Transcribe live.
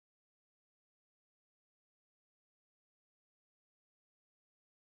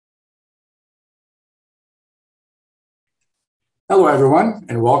Hello, everyone,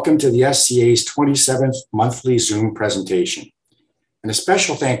 and welcome to the SCA's 27th monthly Zoom presentation. And a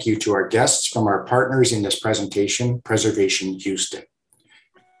special thank you to our guests from our partners in this presentation, Preservation Houston.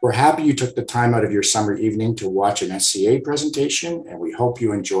 We're happy you took the time out of your summer evening to watch an SCA presentation, and we hope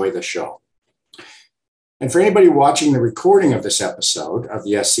you enjoy the show. And for anybody watching the recording of this episode of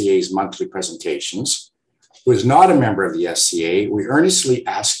the SCA's monthly presentations, who is not a member of the SCA, we earnestly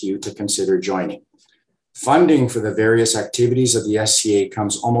ask you to consider joining. Funding for the various activities of the SCA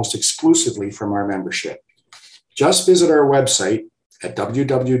comes almost exclusively from our membership. Just visit our website at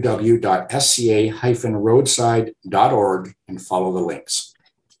www.sca-roadside.org and follow the links.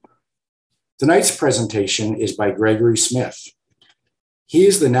 Tonight's presentation is by Gregory Smith. He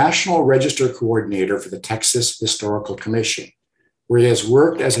is the National Register Coordinator for the Texas Historical Commission, where he has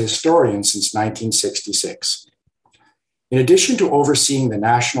worked as a historian since 1966. In addition to overseeing the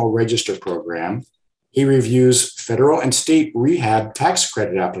National Register program, he reviews federal and state rehab tax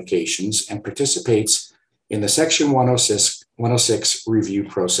credit applications and participates in the Section 106 review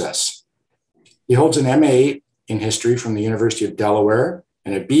process. He holds an MA in history from the University of Delaware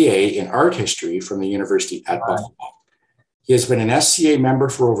and a BA in art history from the University at Buffalo. He has been an SCA member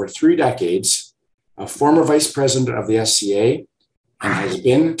for over 3 decades, a former vice president of the SCA, and has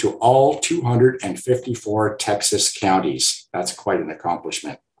been to all 254 Texas counties. That's quite an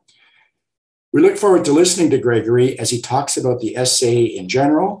accomplishment. We look forward to listening to Gregory as he talks about the SCA in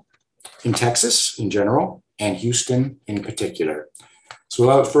general, in Texas in general, and Houston in particular. So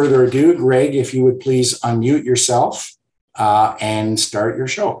without further ado, Greg, if you would please unmute yourself and start your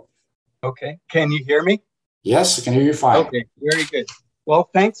show. Okay, can you hear me? Yes, I can hear you fine. Okay, very good. Well,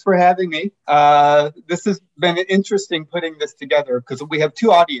 thanks for having me. This has been interesting putting this together because we have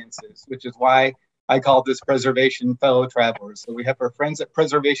 2 audiences, which is why I call this Preservation Fellow Travelers. So we have our friends at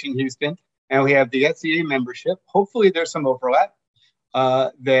Preservation Houston, and we have the SCA membership. Hopefully there's some overlap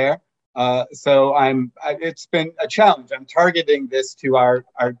there. So it's been a challenge. I'm targeting this to our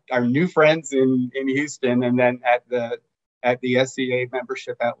new friends in Houston and then at the SCA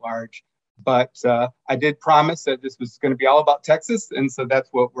membership at large. But I did promise that this was going to be all about Texas, and so that's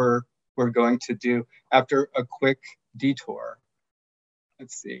what we're going to do after a quick detour.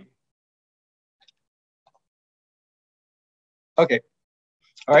 Let's see. Okay.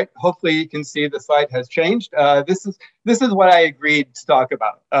 All right. Hopefully you can see the slide has changed. This is what I agreed to talk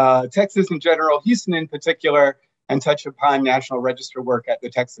about. Texas in general, Houston in particular, and touch upon National Register work at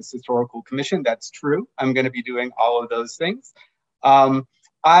the Texas Historical Commission. That's true. I'm going to be doing all of those things. I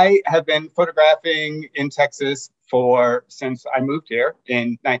have been photographing in Texas since I moved here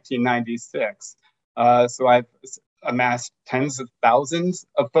in 1996. So I've amassed tens of thousands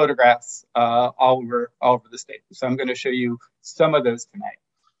of photographs all over the state. So I'm going to show you some of those tonight.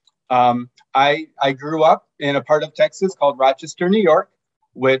 I grew up in a part of Texas called Rochester, New York,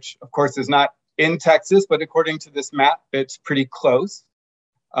 which of course is not in Texas, but according to this map, it's pretty close.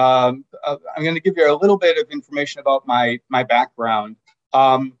 I'm going to give you a little bit of information about my background.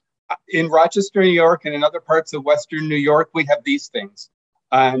 In Rochester, New York, and in other parts of Western New York, we have these things.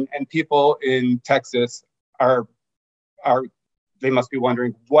 And people in Texas they must be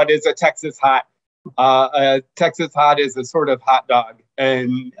wondering, what is a Texas hot? A Texas hot is a sort of hot dog.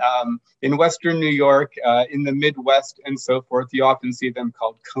 And in Western New York, in the Midwest and so forth, you often see them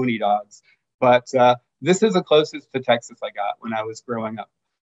called coney dogs. But this is the closest to Texas I got when I was growing up.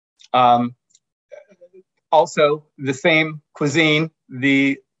 Also, the same cuisine,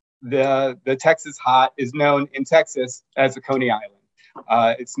 the Texas hot is known in Texas as a Coney Island.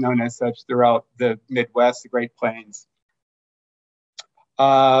 It's known as such throughout the Midwest, the Great Plains.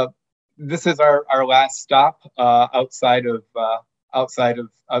 This is our last stop outside of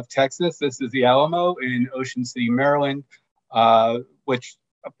Texas. This is the Alamo in Ocean City, Maryland, which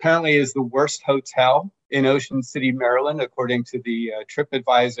apparently is the worst hotel in Ocean City, Maryland, according to the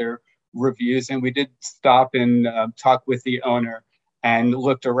TripAdvisor reviews. And we did stop and talk with the owner and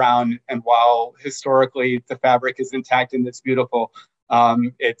looked around. And while historically the fabric is intact and it's beautiful,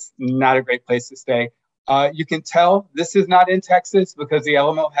 it's not a great place to stay. You can tell this is not in Texas because the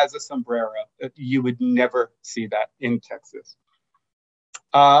Alamo has a sombrero. You would never see that in Texas.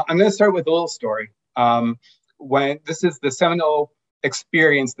 I'm going to start with a little story. This is the seminal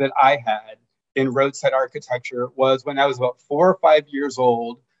experience that I had in roadside architecture was when I was about 4 or 5 years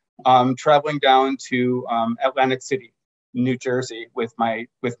old, traveling down to Atlantic City, New Jersey with my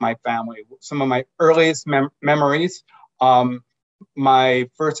family. Some of my earliest memories, my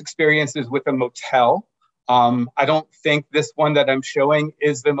first experiences with a motel. I don't think this one that I'm showing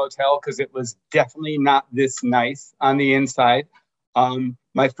is the motel because it was definitely not this nice on the inside.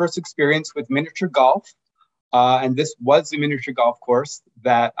 My first experience with miniature golf And this was the miniature golf course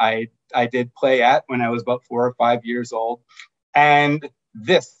that I did play at when I was about 4 or 5 years old. And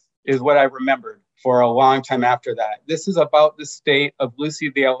this is what I remembered for a long time after that. This is about the state of Lucy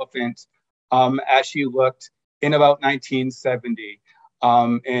the elephant as she looked in about 1970,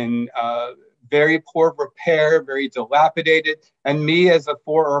 in very poor repair, very dilapidated. And me as a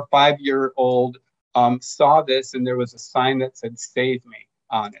 4 or 5 year old saw this, and there was a sign that said "Save Me"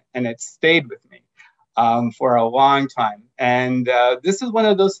 on it, and it stayed with me for a long time. And this is one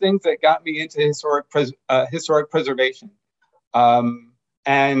of those things that got me into historic preservation.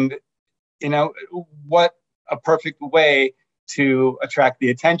 And you know, what a perfect way to attract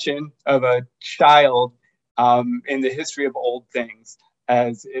the attention of a child in the history of old things,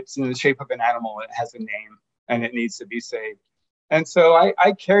 as it's in the shape of an animal, it has a name, and it needs to be saved. And so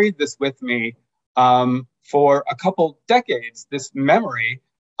I carried this with me for a couple decades, this memory,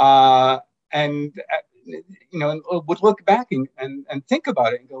 and you know, would look back and think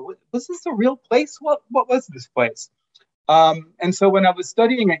about it and go, was this a real place? What was this place? And so when I was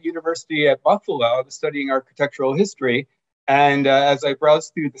studying at University at Buffalo, I was studying architectural history. And as I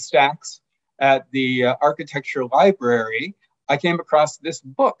browsed through the stacks at the architecture library, I came across this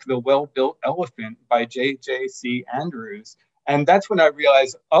book, The Well-Built Elephant by J.J.C. Andrews. And that's when I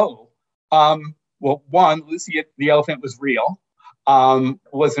realized, well, one, Lucy the elephant was real,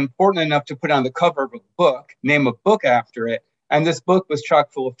 was important enough to put on the cover of a book, name a book after it. And this book was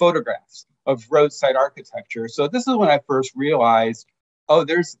chock full of photographs of roadside architecture. So this is when I first realized, oh,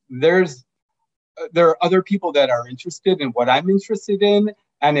 there are other people that are interested in what I'm interested in,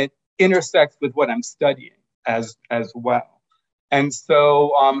 and it intersects with what I'm studying as well. And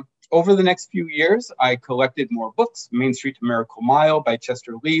so over the next few years, I collected more books: Main Street to Miracle Mile by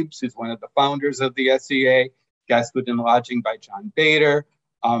Chester Leibs, who's one of the founders of the SCA, Gas, Food, and Lodging by John Bader,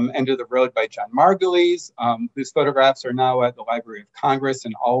 End of the Road by John Margulies, whose photographs are now at the Library of Congress,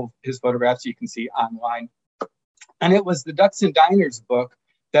 and all of his photographs you can see online. And it was the Ducks and Diners book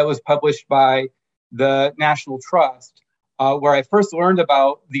that was published by the National Trust, where I first learned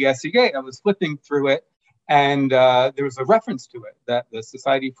about the SCA. I was flipping through it, and there was a reference to it, that the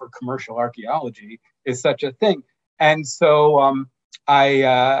Society for Commercial Archaeology is such a thing. And so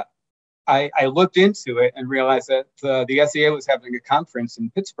I looked into it and realized that the SCA was having a conference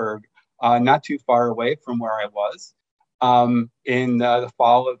in Pittsburgh, not too far away from where I was, in the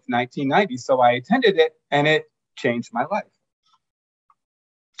fall of 1990. So I attended it, and it changed my life.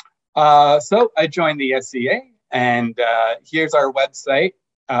 So I joined the SCA, and here's our website,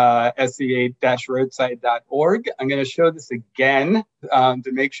 sca-roadside.org. I'm going to show this again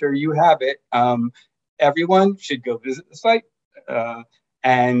to make sure you have it. Everyone should go visit the site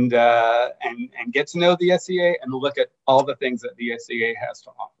and get to know the SCA and look at all the things that the SCA has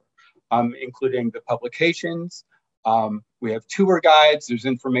to offer, including the publications. We have tour guides. There's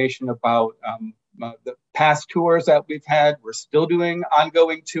information about the past tours that we've had. We're still doing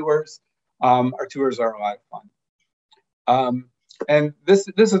ongoing tours. Our tours are a lot of fun. And this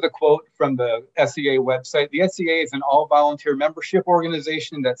is a quote from the SCA website. The SCA is an all-volunteer membership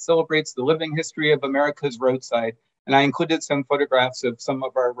organization that celebrates the living history of America's roadside. And I included some photographs of some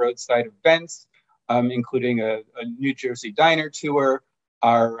of our roadside events, including a New Jersey diner tour,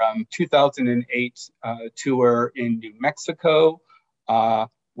 our 2008 tour in New Mexico,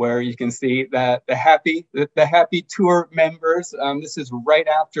 where you can see that the happy tour members. This is right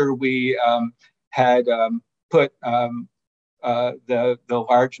after we had put the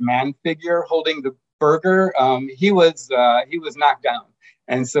large man figure holding the burger. He was knocked down,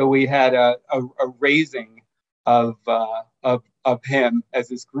 and so we had a raising of him as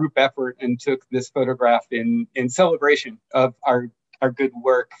this group effort, and took this photograph in celebration of our good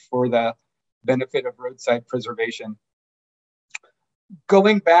work for the benefit of roadside preservation.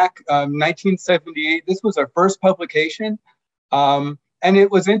 Going back, 1978, this was our first publication. And it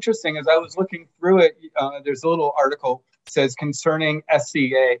was interesting, as I was looking through it, there's a little article that says concerning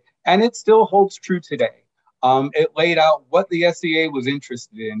SCA, and it still holds true today. It laid out what the SCA was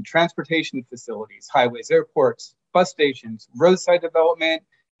interested in: transportation facilities, highways, airports, bus stations, roadside development,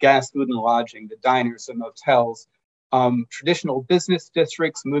 gas, food, and lodging, the diners and hotels, traditional business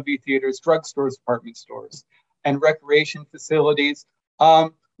districts, movie theaters, drugstores, department stores, and recreation facilities.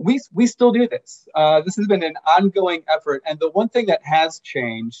 We still do this. This has been an ongoing effort. And the one thing that has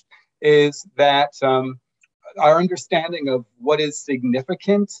changed is that our understanding of what is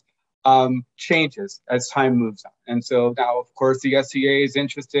significant changes as time moves on. And so now, of course, the SCA is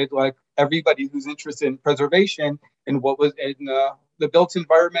interested, like everybody who's interested in preservation, in what was in the built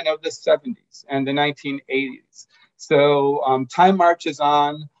environment of the 70s and the 1980s. So time marches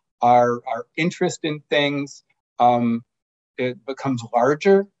on. Our interest in things it becomes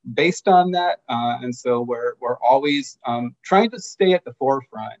larger based on that. And so we're always trying to stay at the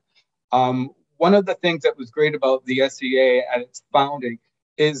forefront. One of the things that was great about the SCA at its founding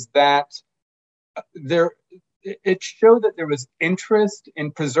is that it showed that there was interest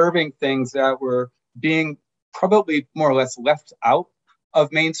in preserving things that were being probably more or less left out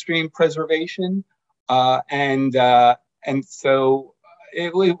of mainstream preservation. And so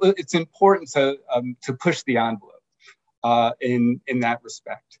it's important to push the envelope in that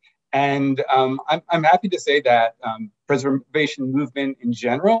respect. And I'm happy to say that preservation movement in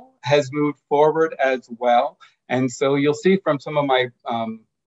general has moved forward as well. And so you'll see from some of my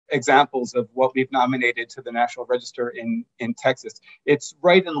examples of what we've nominated to the National Register in Texas, it's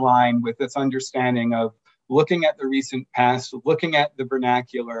right in line with this understanding of looking at the recent past, looking at the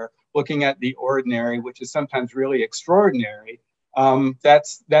vernacular, looking at the ordinary, which is sometimes really extraordinary.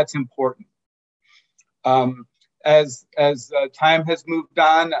 That's important. As time has moved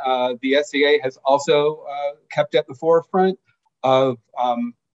on, the SCA has also kept at the forefront of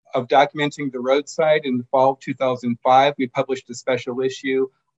documenting the roadside. In the fall of 2005, we published a special issue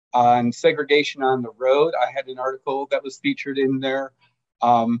on segregation on the road. I had an article that was featured in there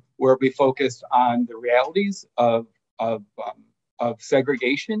where we focused on the realities of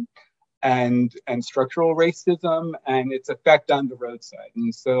segregation and structural racism and its effect on the roadside.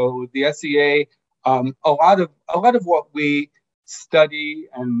 And so the SCA, a lot of what we study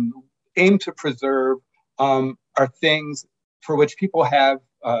and aim to preserve are things for which people have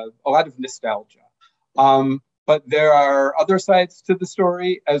a lot of nostalgia. But there are other sides to the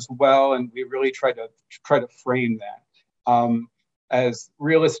story as well, and we really try to frame that as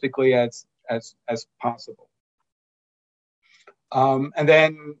realistically as possible. And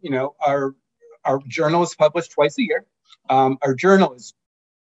then, you know, our journal is published twice a year. Our journal is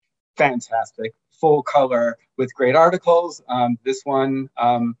fantastic, full color with great articles. This one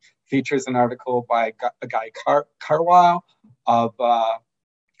features an article by Guy Carlisle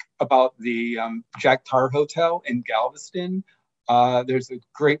about the Jack Tar Hotel in Galveston. There's a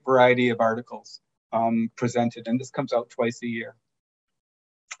great variety of articles presented, and this comes out twice a year.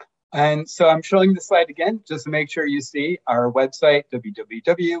 And so I'm showing this slide again, just to make sure you see our website,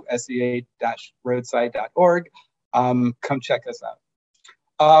 www.sca-roadside.org. Come check us out.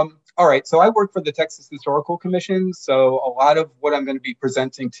 All right, so I work for the Texas Historical Commission. So a lot of what I'm going to be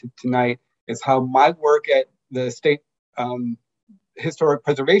presenting tonight is how my work at the State Historic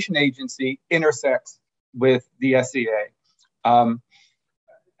Preservation Agency intersects with the SCA. And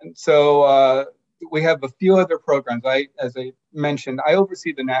so we have a few other programs. As I mentioned, I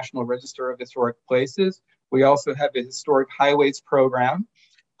oversee the National Register of Historic Places. We also have a Historic Highways program,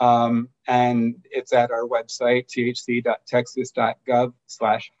 and it's at our website,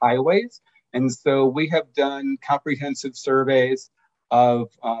 thc.texas.gov/highways. And so we have done comprehensive surveys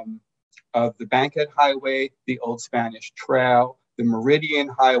of the Bankhead Highway, the Old Spanish Trail, the Meridian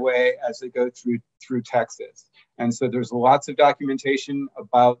Highway as they go through Texas. And so there's lots of documentation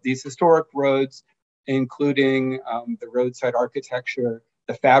about these historic roads, including the roadside architecture,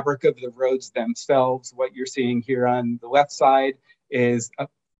 the fabric of the roads themselves. What you're seeing here on the left side is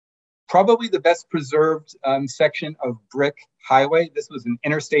probably the best preserved section of brick highway. This was an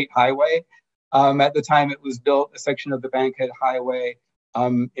interstate highway. At the time it was built, a section of the Bankhead Highway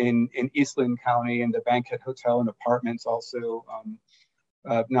in Eastland County, and the Bankhead Hotel and Apartments also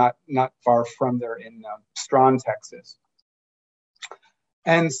not far from there in Strawn, Texas.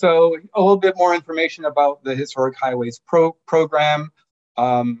 And so a little bit more information about the Historic Highways program.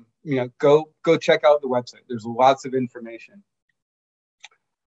 You know, go check out the website. There's lots of information.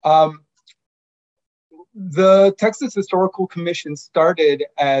 The Texas Historical Commission started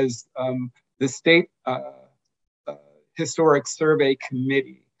as the State Historic Survey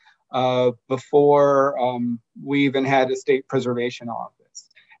Committee before we even had a state preservation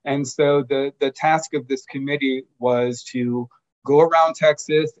office. And so the task of this committee was to go around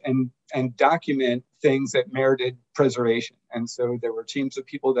Texas and document things that merited preservation. And so there were teams of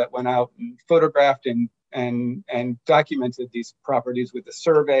people that went out and photographed and documented these properties with a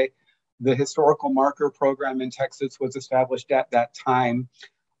survey. The historical marker program in Texas was established at that time.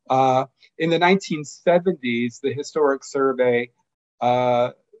 In the 1970s, the Historic Survey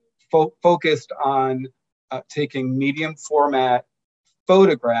focused on taking medium format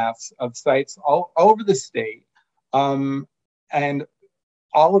photographs of sites all over the state. And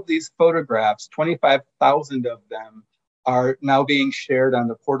all of these photographs, 25,000 of them, are now being shared on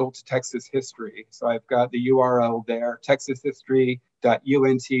the portal to Texas History. So I've got the URL there,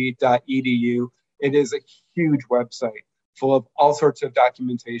 texashistory.unt.edu. It is a huge website full of all sorts of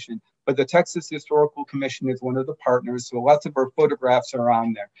documentation. but the Texas Historical Commission is one of the partners, so lots of our photographs are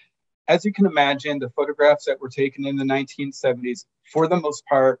on there. As you can imagine, the photographs that were taken in the 1970s, for the most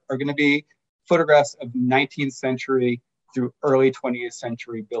part, are going to be photographs of 19th century through early 20th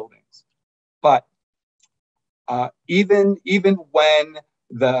century buildings. But even when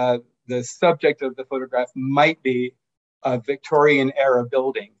the subject of the photograph might be a Victorian era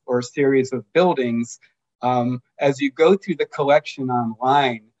building or a series of buildings, as you go through the collection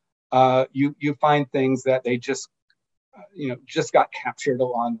online, you find things that they just got captured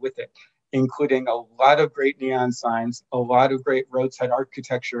along with it, including a lot of great neon signs, a lot of great roadside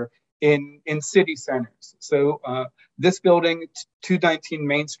architecture in city centers. So this building, 219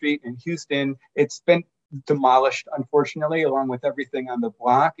 Main Street in Houston, it's been demolished, unfortunately, along with everything on the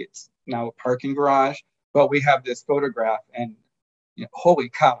block. It's now a parking garage, but we have this photograph, and holy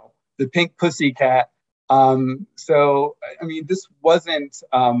cow, the pink pussycat. So, I mean, this wasn't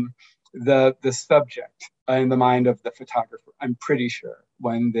the subject in the mind of the photographer, I'm pretty sure,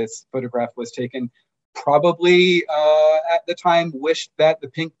 when this photograph was taken. Probably at the time wished that the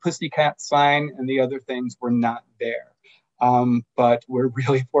pink pussycat sign and the other things were not there. But we're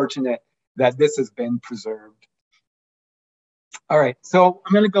really fortunate that this has been preserved. All right, so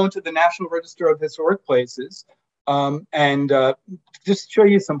I'm going to go into the National Register of Historic Places and just show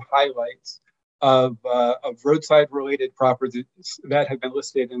you some highlights of roadside-related properties that have been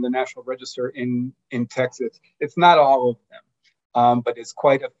listed in the National Register in Texas. It's not all of them, but it's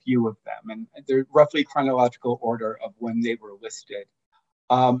quite a few of them, and they're roughly chronological order of when they were listed.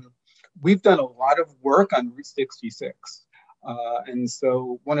 We've done a lot of work on Route 66. And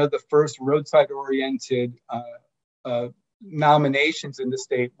so one of the first roadside-oriented nominations in the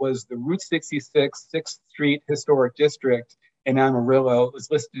state was the Route 66 6th Street Historic District in Amarillo. It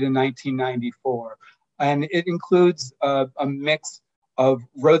was listed in 1994. And it includes a mix of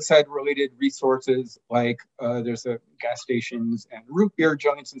roadside-related resources, like there's gas stations and root beer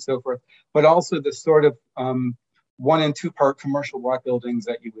joints and so forth, but also the sort of 1- and 2-part commercial block buildings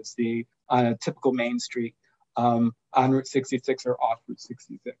that you would see on a typical main street on Route 66 or off Route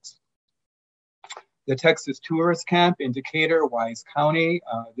 66. The Texas Tourist Camp in Decatur, Wise County.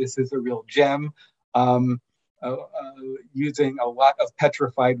 This is a real gem, using a lot of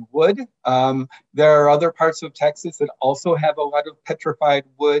petrified wood. There are other parts of Texas that also have a lot of petrified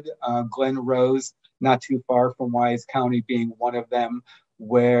wood. Glen Rose, not too far from Wise County, being one of them,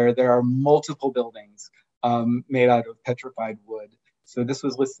 where there are multiple buildings made out of petrified wood. So this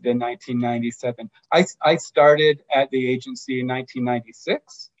was listed in 1997. I started at the agency in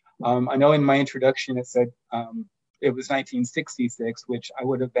 1996. I know in my introduction it said it was 1966, which I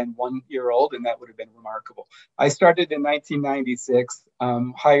would have been 1 year old, and that would have been remarkable. I started in 1996,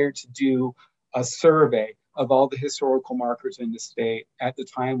 hired to do a survey of all the historical markers in the state. At the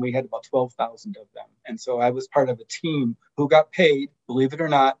time, we had about 12,000 of them. And so I was part of a team who got paid, believe it or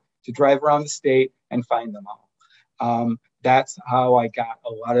not, to drive around the state and find them all. That's how I got a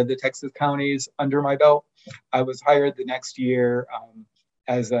lot of the Texas counties under my belt. I was hired the next year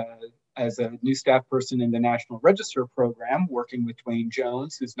as a new staff person in the National Register program, working with Dwayne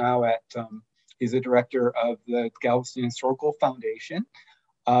Jones, who's now he's a director of the Galveston Historical Foundation.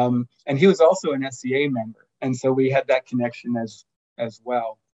 And he was also an SCA member. And so we had that connection as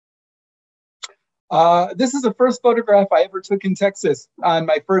well. This is the first photograph I ever took in Texas on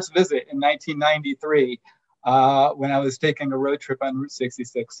my first visit in 1993. When I was taking a road trip on Route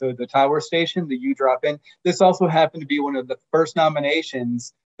 66. So the Tower Station, the U drop-in, this also happened to be one of the first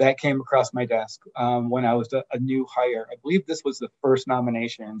nominations that came across my desk when I was a new hire. I believe this was the first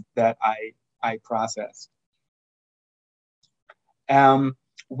nomination that I processed.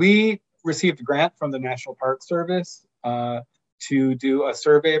 We received a grant from the National Park Service to do a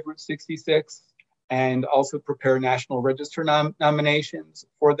survey of Route 66 and also prepare National Register nominations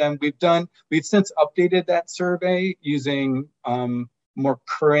for them. We've since updated that survey using more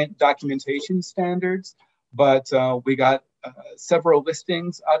current documentation standards, but we got several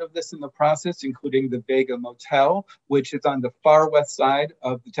listings out of this in the process, including the Vega Motel, which is on the far west side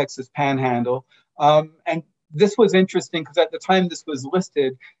of the Texas Panhandle. And this was interesting because at the time this was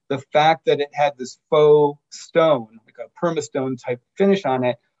listed, the fact that it had this faux stone, like a permastone type finish on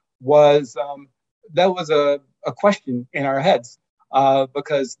it, was that was a question in our heads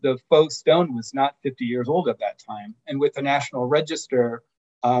because the faux stone was not 50 years old at that time. And with the National Register,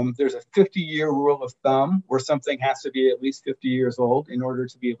 there's a 50-year rule of thumb where something has to be at least 50 years old in order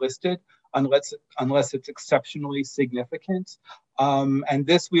to be listed, unless it's exceptionally significant. And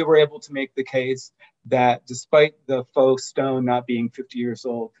this, we were able to make the case that despite the faux stone not being 50 years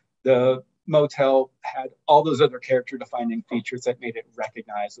old, the motel had all those other character defining features that made it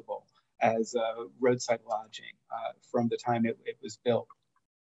recognizable as roadside lodging from the time it was built.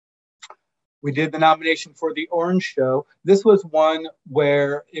 We did the nomination for the Orange Show. This was one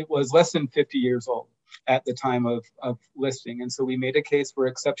where it was less than 50 years old at the time of listing. And so we made a case for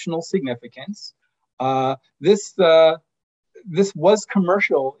exceptional significance. This was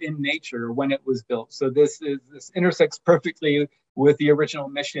commercial in nature when it was built. So this intersects perfectly with the original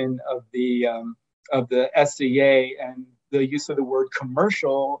mission of the SCA and the use of the word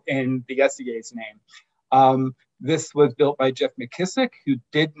commercial in the SCA's name. This was built by Jeff McKissick, who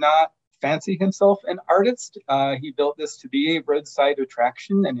did not fancy himself an artist. He built this to be a roadside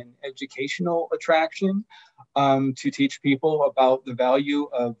attraction and an educational attraction to teach people about the value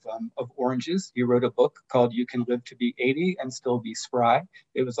of oranges. He wrote a book called You Can Live to Be 80 and Still Be Spry.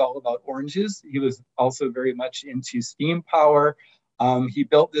 It was all about oranges. He was also very much into steam power. He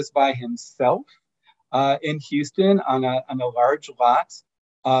built this by himself in Houston on a large lot.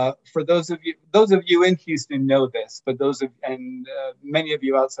 For those of you in Houston know this, but many of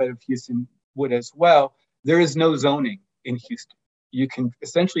you outside of Houston would as well. There is no zoning in Houston. You can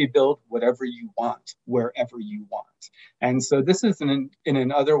essentially build whatever you want, wherever you want. And so this is in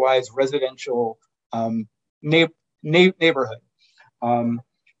an otherwise residential neighborhood.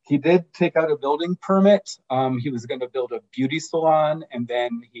 He did take out a building permit. He was going to build a beauty salon, and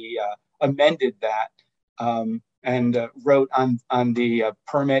then he amended that. And wrote on the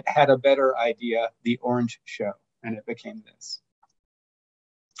permit, had a better idea, the Orange Show, and it became this.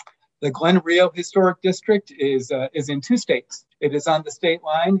 The Glen Rio Historic District is in 2 states. It is on the state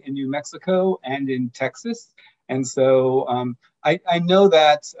line in New Mexico and in Texas. And so I know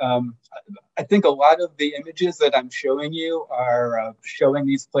that I think a lot of the images that I'm showing you are showing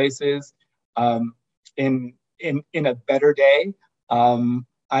these places in a better day.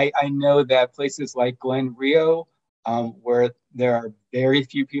 I know that places like Glen Rio, where there are very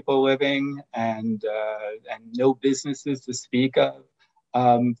few people living and no businesses to speak of,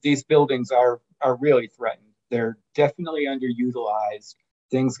 these buildings are really threatened. They're definitely underutilized.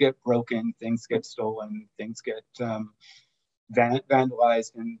 Things get broken, things get stolen, things get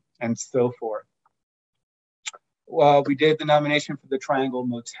vandalized, and so forth. Well, we did the nomination for the Triangle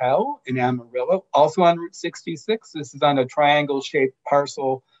Motel in Amarillo, also on Route 66. This is on a triangle-shaped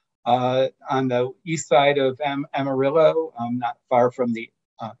parcel on the east side of Amarillo, not far from the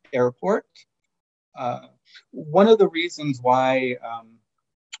airport. One of the reasons why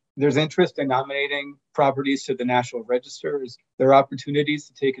there's interest in nominating properties to the National Register is there are opportunities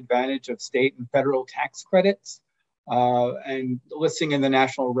to take advantage of state and federal tax credits. And listing in the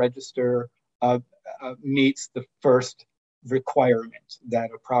National Register meets the first requirement that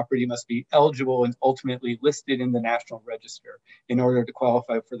a property must be eligible and ultimately listed in the National Register in order to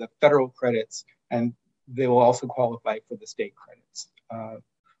qualify for the federal credits, and they will also qualify for the state credits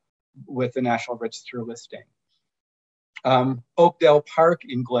with the National Register listing. Oakdale Park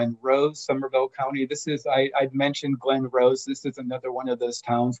in Glen Rose, Somerville County. This is, I'd mentioned Glen Rose. This is another one of those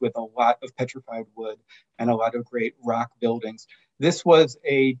towns with a lot of petrified wood and a lot of great rock buildings. This was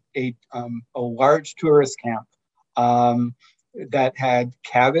a large tourist camp that had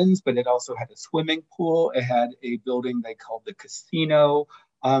cabins, but it also had a swimming pool. It had a building they called the casino.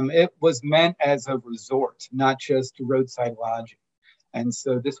 It was meant as a resort, not just roadside lodging. And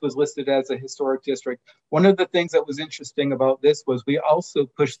so this was listed as a historic district. One of the things that was interesting about this was we also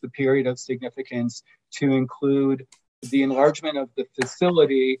pushed the period of significance to include the enlargement of the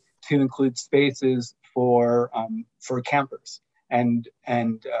facility to include spaces for campers and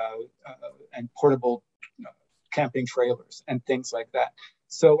portable camping trailers and things like that.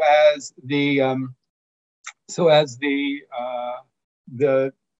 So as the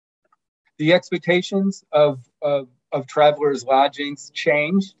expectations of travelers' lodgings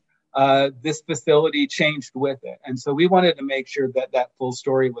changed, this facility changed with it. And so we wanted to make sure that that full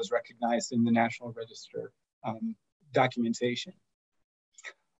story was recognized in the National Register documentation.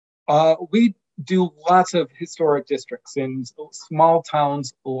 We do lots of historic districts in small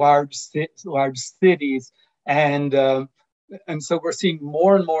towns, large cities, and so we're seeing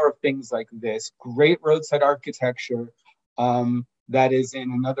more and more of things like this. Great roadside architecture that is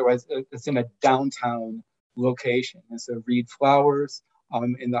it's in a downtown location. And so Reed Flowers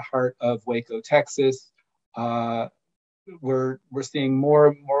in the heart of Waco, Texas. We're seeing more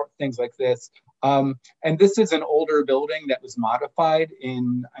and more things like this. And this is an older building that was modified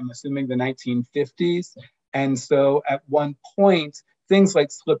in, I'm assuming, the 1950s. And so at one point, things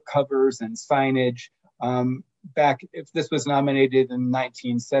like slip covers and signage, back, if this was nominated in the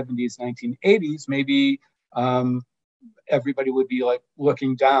 1970s, 1980s, maybe everybody would be like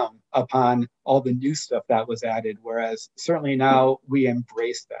looking down upon all the new stuff that was added. Whereas certainly now we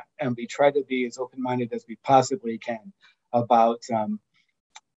embrace that and we try to be as open-minded as we possibly can about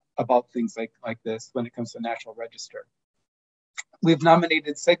things like this when it comes to National Register. We've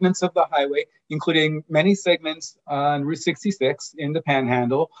nominated segments of the highway, including many segments on Route 66 in the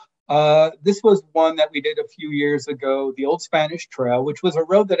Panhandle. This was one that we did a few years ago, the Old Spanish Trail, which was a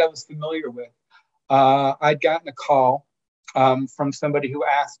road that I was familiar with. I'd gotten a call from somebody who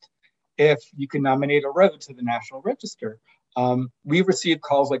asked if you could nominate a road to the National Register. We receive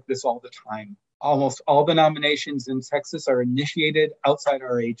calls like this all the time. Almost all the nominations in Texas are initiated outside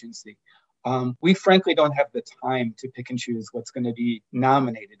our agency. We frankly don't have the time to pick and choose what's going to be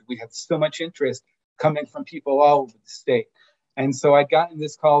nominated. We have so much interest coming from people all over the state. And so I'd gotten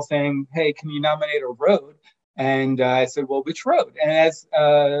this call saying, hey, can you nominate a road? And I said, well, which road? And as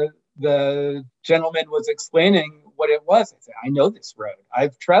the gentleman was explaining what it was, I said, I know this road.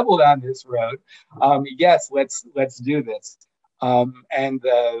 I've traveled on this road. Yes, let's do this. And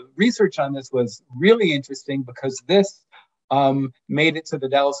the research on this was really interesting because this made it to the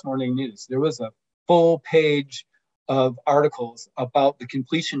Dallas Morning News. There was a full page of articles about the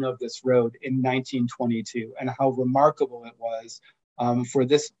completion of this road in 1922 and how remarkable it was for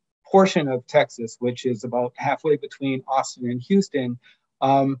this portion of Texas, which is about halfway between Austin and Houston,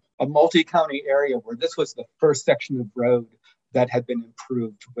 a multi-county area where this was the first section of road that had been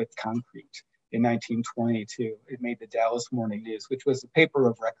improved with concrete in 1922. It made the Dallas Morning News, which was a paper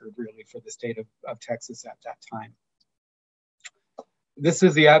of record really for the state of Texas at that time. This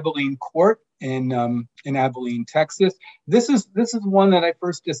is the Abilene Court in Abilene, Texas. This is one that I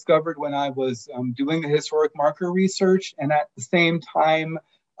first discovered when I was doing the historic marker research, and at the same time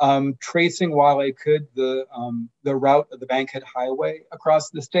tracing while I could the route of the Bankhead Highway across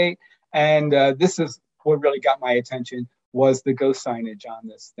the state. And this is what really got my attention was the ghost signage on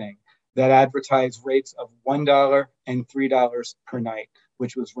this thing that advertised rates of $1 and $3 per night,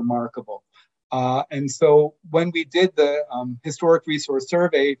 which was remarkable. And so when we did the historic resource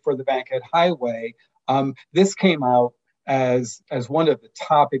survey for the Bankhead Highway, this came out as one of the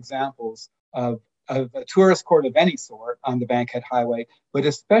top examples of a tourist court of any sort on the Bankhead Highway, but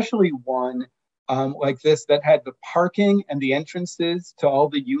especially one like this that had the parking and the entrances to all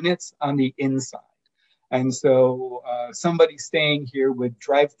the units on the inside. And so somebody staying here would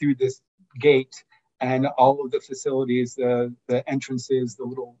drive through this gate and all of the facilities, the entrances, the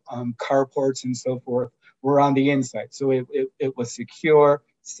little carports and so forth were on the inside. So it was secure,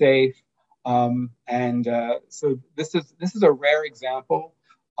 safe. So this is a rare example.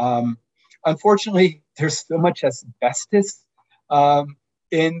 Unfortunately, there's so much asbestos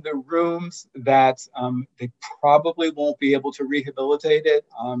in the rooms that they probably won't be able to rehabilitate it.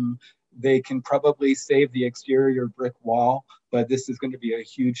 They can probably save the exterior brick wall, but this is going to be a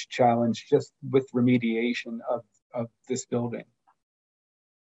huge challenge just with remediation of this building.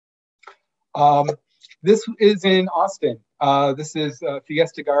 This is in Austin. This is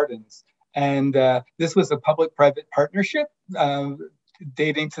Fiesta Gardens. And this was a public-private partnership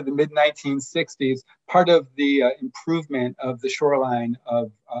dating to the mid-1960s, part of the improvement of the shoreline of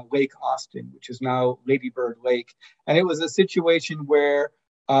Lake Austin, which is now Lady Bird Lake. And it was a situation where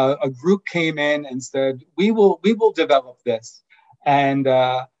a group came in and said, we will develop this. And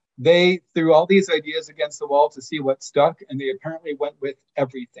they threw all these ideas against the wall to see what stuck, and they apparently went with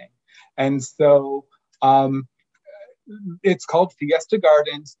everything. And so it's called Fiesta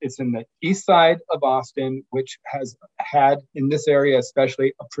Gardens. It's in the east side of Austin, which has had, in this area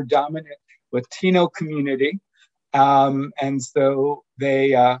especially, a predominant Latino community. And so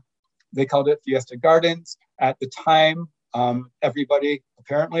they called it Fiesta Gardens. At the time, everybody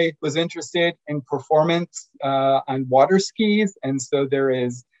apparently was interested in performance on water skis. And so there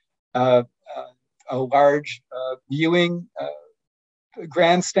is a large viewing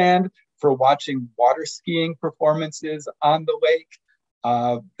grandstand for watching water skiing performances on the lake.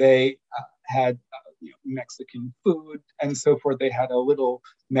 They had Mexican food and so forth. They had a little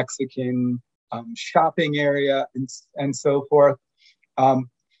Mexican shopping area and so forth.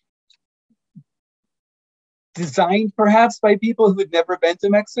 Designed perhaps by people who had never been to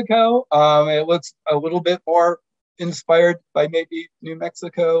Mexico. It looks a little bit more inspired by maybe New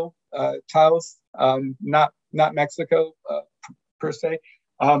Mexico, Taos, not Mexico per se.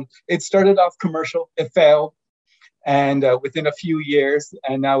 It started off commercial, it failed, and within a few years,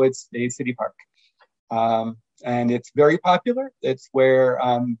 and now it's a city park. And it's very popular. It's where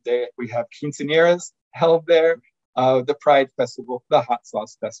we have quinceañeras held there, the Pride Festival, the Hot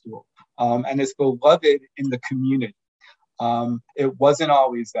Sauce Festival, and it's beloved in the community. It wasn't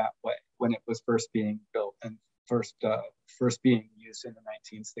always that way when it was first being built, and first being used in the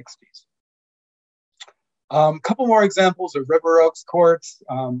 1960s. A couple more examples of river oaks quartz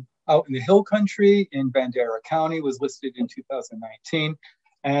out in the hill country in Bandera County was listed in 2019.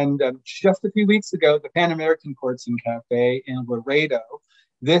 And just a few weeks ago, the Pan American Quartz and Cafe in Laredo.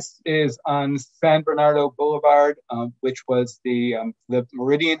 This is on San Bernardo Boulevard, which was the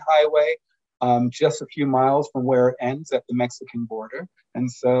Meridian Highway, just a few miles from where it ends at the Mexican border.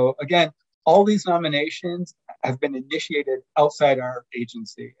 And so again, all these nominations have been initiated outside our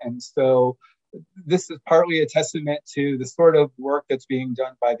agency. And so this is partly a testament to the sort of work that's being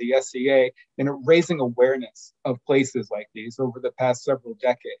done by the SCA in raising awareness of places like these over the past several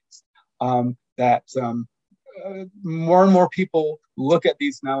decades. More and more people look at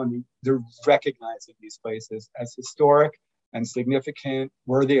these now and they're recognizing these places as historic and significant,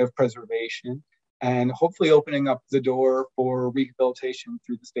 worthy of preservation, and hopefully opening up the door for rehabilitation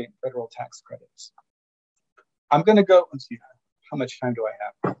through the state and federal tax credits. I'm going to go, let's see, how much time do I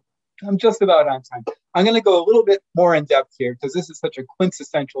have? I'm just about on time. I'm going to go a little bit more in depth here because this is such a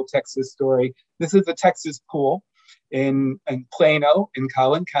quintessential Texas story. This is the Texas pool in Plano in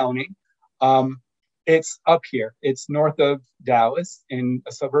Collin County. It's up here. It's north of Dallas in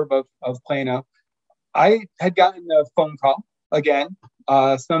a suburb of Plano. I had gotten a phone call again,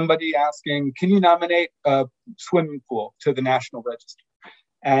 somebody asking, can you nominate a swimming pool to the National Register?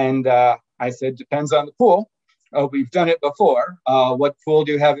 And I said, depends on the pool. We've done it before. What pool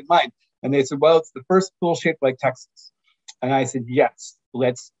do you have in mind? And they said, well, it's the first pool shaped like Texas. And I said, yes,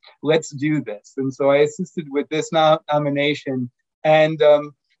 let's do this. And so I assisted with this nomination. And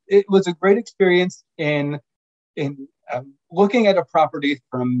it was a great experience in looking at a property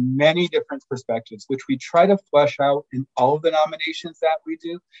from many different perspectives, which we try to flesh out in all of the nominations that we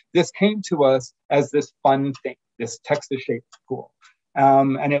do. This came to us as this fun thing, this Texas-shaped pool.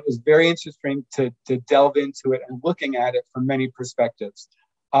 And it was very interesting to delve into it and looking at it from many perspectives.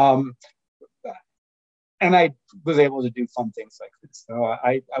 And I was able to do fun things like this. So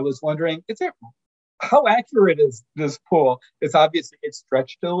I was wondering, how accurate is this pool? It's obviously, it's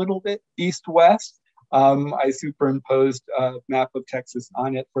stretched a little bit east-west. I superimposed a map of Texas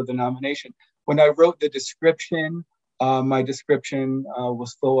on it for the nomination. When I wrote the description, my description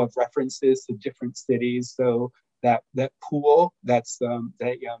was full of references to different cities. So that pool, that's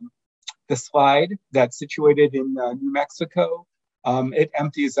the slide that's situated in New Mexico. It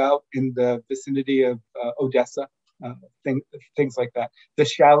empties out in the vicinity of Odessa, things like that. The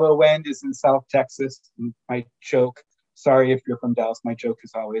shallow end is in South Texas. My joke, sorry if you're from Dallas, my joke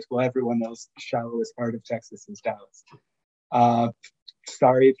is always, well, everyone knows the shallowest part of Texas is Dallas.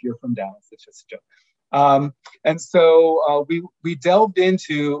 Sorry if you're from Dallas, it's just a joke. And so we delved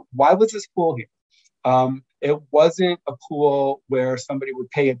into, why was this pool here? It wasn't a pool where somebody would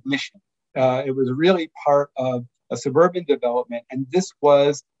pay admission. It was really part of a suburban development, and this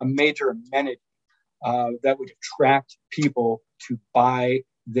was a major amenity that would attract people to buy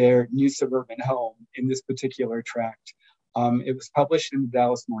their new suburban home in this particular tract. It was published in the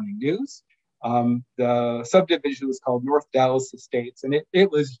Dallas Morning News. The subdivision was called North Dallas Estates, and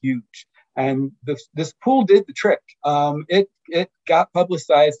it was huge. And this pool did the trick. It got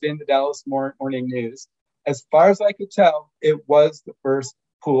publicized in the Dallas Morning News. As far as I could tell, it was the first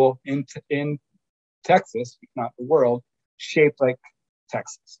pool in Texas, if not the world, shaped like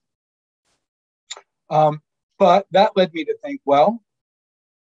Texas. But that led me to think, well,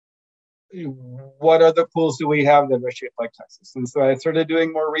 what other pools do we have that are shaped like Texas? And so I started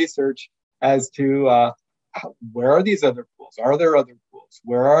doing more research as to where are these other pools? Are there other pools?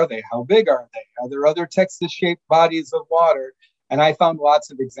 Where are they? How big are they? Are there other Texas-shaped bodies of water? And I found lots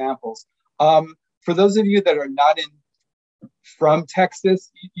of examples. For those of you that are not from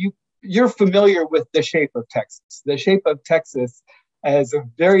Texas, you're familiar with the shape of Texas. The shape of Texas is a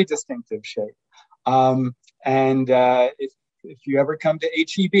very distinctive shape. If you ever come to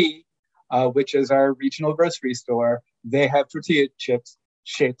H-E-B, which is our regional grocery store, they have tortilla chips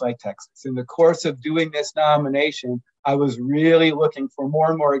shaped like Texas. In the course of doing this nomination, I was really looking for more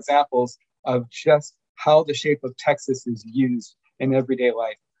and more examples of just how the shape of Texas is used in everyday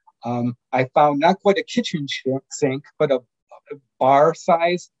life. I found not quite a kitchen sink, but a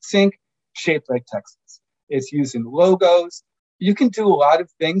bar-sized sink shaped like Texas. It's used in logos. You can do a lot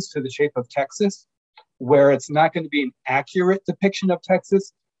of things to the shape of Texas where it's not going to be an accurate depiction of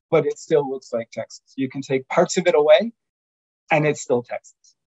Texas, but it still looks like Texas. You can take parts of it away, and it's still Texas.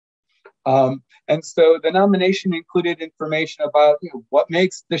 And so the nomination included information about what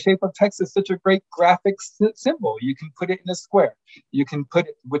makes the shape of Texas such a great graphic symbol. You can put it in a square. You can put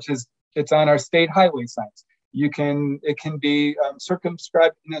it, it's on our state highway signs. It can be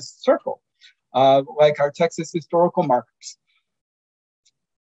circumscribed in a circle. like our Texas historical markers.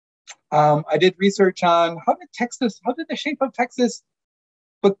 I did research on how did the shape of Texas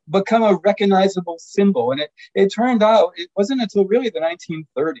become a recognizable symbol? And it turned out it wasn't until really the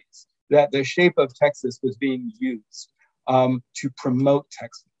 1930s that the shape of Texas was being used to promote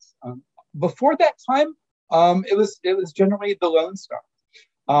Texas. Before that time, it was generally the Lone Star.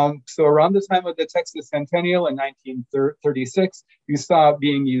 So around the time of the Texas Centennial in 1936, you saw it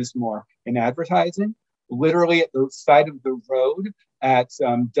being used more in advertising, literally at the side of the road, at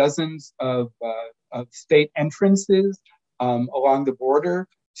dozens of state entrances along the border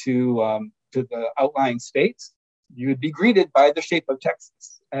to the outlying states. You would be greeted by the shape of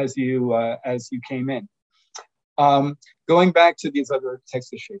Texas as you came in. Going back to these other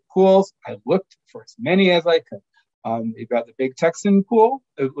Texas-shaped pools, I looked for as many as I could. You've got the Big Texan Pool,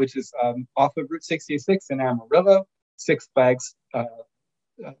 which is off of Route 66 in Amarillo, Six Flags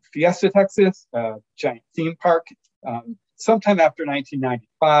Fiesta, Texas, giant theme park. Sometime after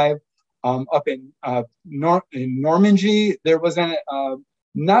 1995, up in Normandy, there was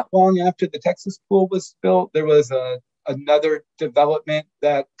not long after the Texas Pool was built, there was another development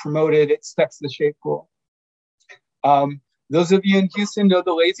that promoted its Texas-shaped pool. Those of you in Houston know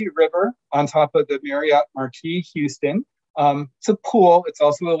the Lazy River on top of the Marriott Marquis Houston. It's a pool. It's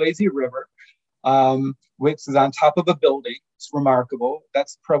also a lazy river, which is on top of a building. It's remarkable.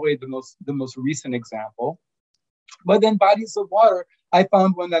 That's probably the most recent example. But then bodies of water, I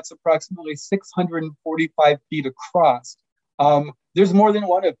found one that's approximately 645 feet across. There's more than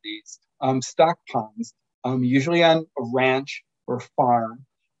one of these stock ponds, usually on a ranch or farm,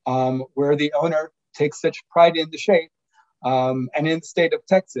 where the owner takes such pride in the shape. And in the state of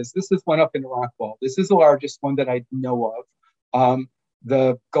Texas, this is one up in Rockwall. This is the largest one that I know of.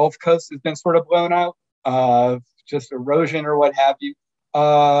 The Gulf Coast has been sort of blown out, just erosion or what have you.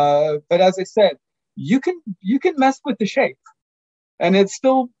 But as I said, you can mess with the shape, and it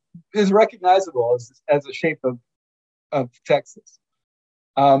still is recognizable as a shape of Texas.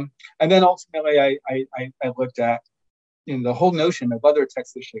 And then ultimately, I looked at the whole notion of other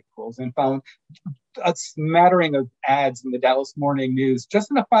Texas-shaped pools and found a smattering of ads in the Dallas Morning News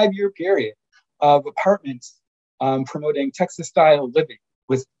just in a 5-year period of apartments promoting Texas-style living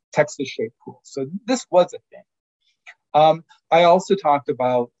with Texas-shaped pools. So this was a thing. I also talked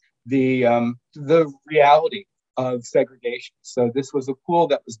about the reality of segregation. So this was a pool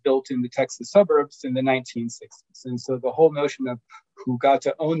that was built in the Texas suburbs in the 1960s. And so the whole notion of who got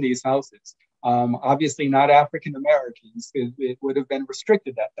to own these houses, obviously not African Americans, it would have been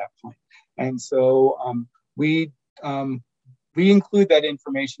restricted at that point. And so we include that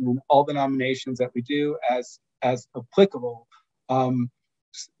information in all the nominations that we do as applicable.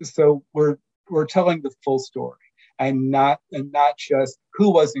 So we're telling the full story, and not just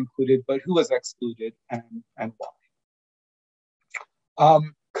who was included, but who was excluded and why.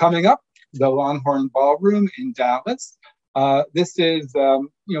 Coming up, the Longhorn Ballroom in Dallas. This is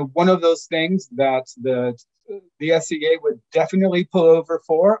one of those things that the SCA would definitely pull over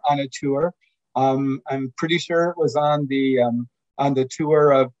for on a tour. I'm pretty sure it was on the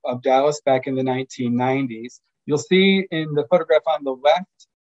tour of Dallas back in the 1990s. You'll see in the photograph on the left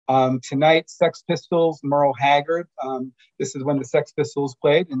tonight, Sex Pistols, Merle Haggard. This is when the Sex Pistols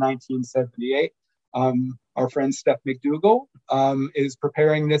played in 1978. Our friend Steph McDougall is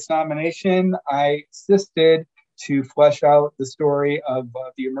preparing this nomination. I assisted to flesh out the story of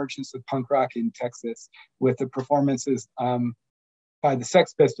the emergence of punk rock in Texas with the performances by the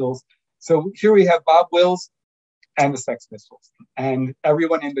Sex Pistols. So here we have Bob Wills and the Sex Pistols, and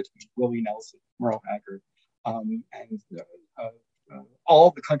everyone in between, Willie Nelson, Merle Haggard, and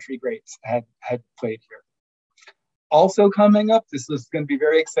all the country greats had played here. Also coming up, this is going to be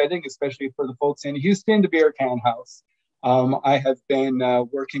very exciting, especially for the folks in Houston, the Beer Can House. I have been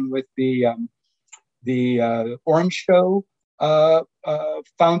working with the Orange Show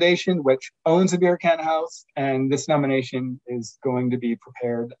Foundation, which owns a Beer Can House, and this nomination is going to be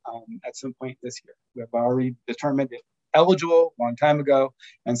prepared at some point this year. We have already determined it eligible a long time ago,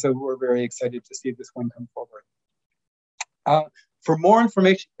 and so we're very excited to see this one come forward. For more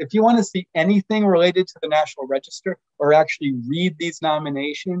information, if you want to see anything related to the National Register or actually read these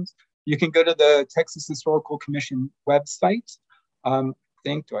nominations, you can go to the Texas Historical Commission website. Do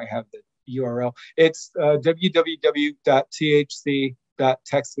I have the URL? It's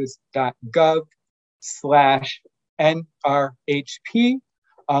www.thc.texas.gov/NRHP.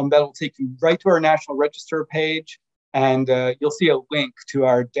 That'll take you right to our National Register page, and you'll see a link to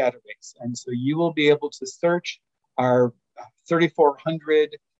our database. And so you will be able to search our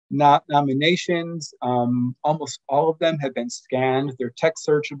 3,400 nominations. Almost all of them have been scanned. They're text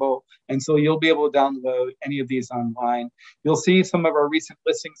searchable. And so you'll be able to download any of these online. You'll see some of our recent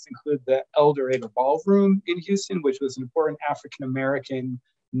listings include the El Dorado Ballroom in Houston, which was an important African-American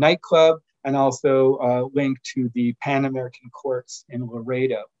nightclub, and also a link to the Pan American Courts in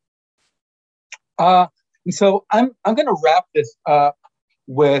Laredo. And so I'm going to wrap this up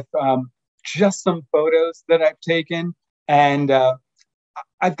with just some photos that I've taken. And I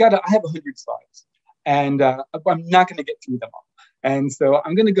have 100 slides, and I'm not going to get through them all. And so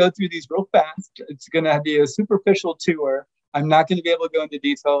I'm going to go through these real fast. It's going to be a superficial tour. I'm not going to be able to go into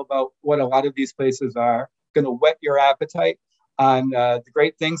detail about what a lot of these places are. I'm going to whet your appetite on the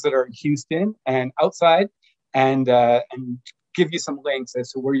great things that are in Houston and outside, and give you some links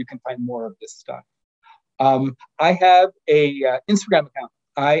as to where you can find more of this stuff. I have a Instagram account.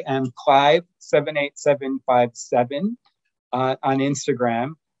 I am Clive78757 on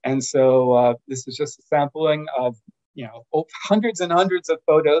Instagram. And so this is just a sampling of, hundreds and hundreds of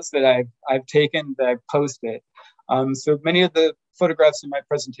photos that I've taken, that I've posted. So many of the photographs in my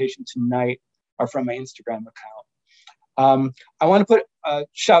presentation tonight are from my Instagram account. I want to put a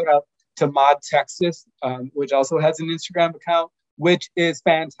shout out to Mod Texas, which also has an Instagram account, which is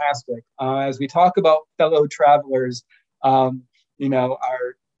fantastic. As we talk about fellow travelers, our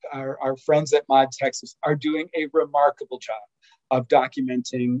friends at Mod Texas are doing a remarkable job of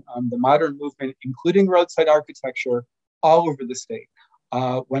documenting the modern movement, including roadside architecture, all over the state.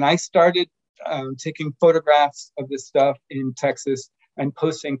 When I started taking photographs of this stuff in Texas and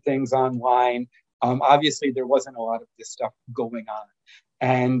posting things online, obviously there wasn't a lot of this stuff going on.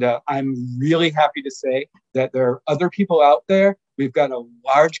 And I'm really happy to say that there are other people out there. We've got a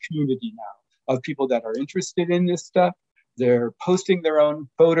large community now of people that are interested in this stuff. They're posting their own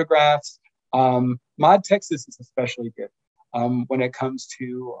photographs. Mod Texas is especially good when it comes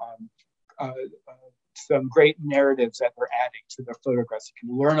to some great narratives that they're adding to their photographs. You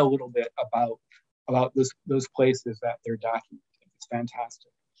can learn a little bit about those places that they're documenting. It's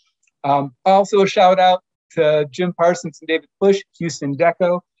fantastic. Also a shout out to Jim Parsons and David Bush, Houston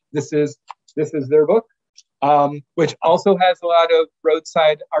Deco. This is their book, which also has a lot of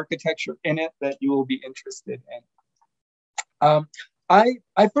roadside architecture in it that you will be interested in. I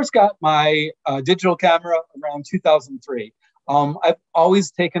first got my digital camera around 2003. I've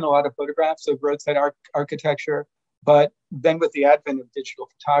always taken a lot of photographs of roadside architecture, but then with the advent of digital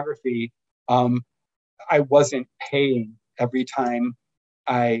photography, I wasn't paying every time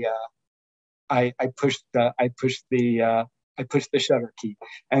I pushed the shutter key,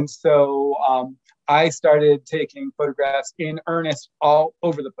 and so I started taking photographs in earnest all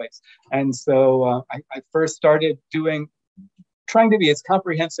over the place. And so I first started trying to be as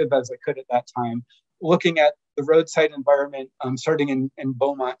comprehensive as I could at that time, looking at the roadside environment, starting in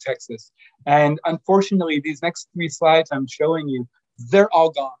Beaumont, Texas. And unfortunately, these next 3 slides I'm showing you, they're all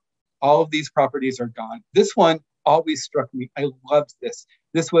gone. All of these properties are gone. This one always struck me. I loved this.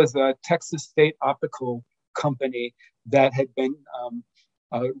 This was a Texas State Optical Company that had been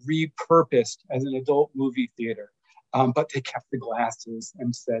repurposed as an adult movie theater. But they kept the glasses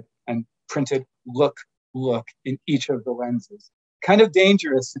and printed, look in each of the lenses. Kind of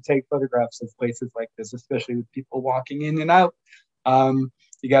dangerous to take photographs of places like this, especially with people walking in and out. You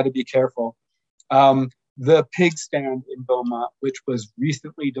got to be careful. The pig stand in Beaumont, which was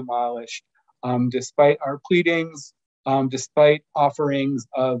recently demolished, despite our pleadings, despite offerings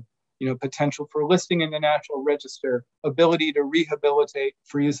of potential for listing in the National Register, ability to rehabilitate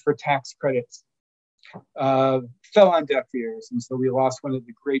for use for tax credits, fell on deaf ears. And so we lost one of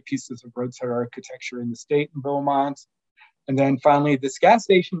the great pieces of roadside architecture in the state in Beaumont. And then finally, this gas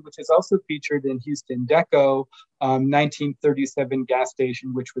station, which is also featured in Houston Deco, 1937 gas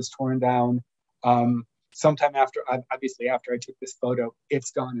station, which was torn down sometime after I took this photo. It's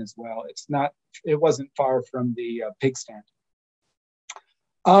gone as well. It wasn't far from the pig stand.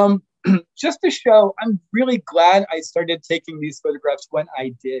 Just to show, I'm really glad I started taking these photographs when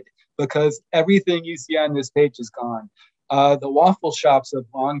I did, because everything you see on this page is gone. The waffle shops of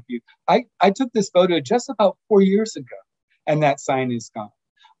Longview. I took this photo just about 4 years ago, and that sign is gone.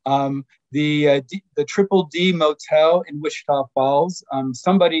 The Triple D Motel in Wichita Falls,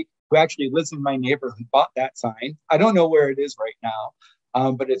 somebody who actually lives in my neighborhood bought that sign. I don't know where it is right now,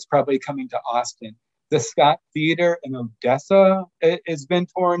 but it's probably coming to Austin. The Scott Theater in Odessa has been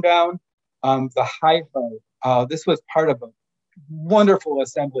torn down. The Hi-Ho, this was part of a wonderful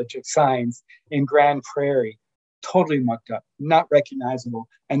assemblage of signs in Grand Prairie, totally mucked up, not recognizable.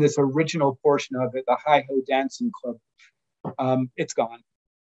 And this original portion of it, the Hi-Ho Dancing Club, it's gone.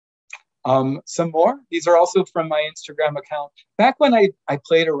 Some more. These are also from my Instagram account. Back when I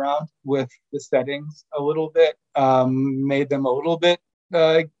played around with the settings a little bit, made them a little bit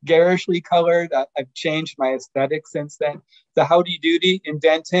garishly colored. I've changed my aesthetic since then. The Howdy Doody in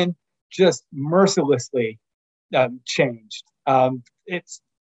Denton just mercilessly changed. It's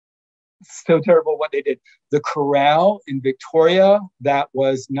so terrible what they did. The Corral in Victoria, that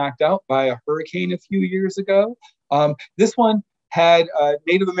was knocked out by a hurricane a few years ago. This one had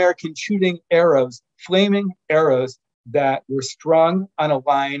Native American shooting arrows, flaming arrows that were strung on a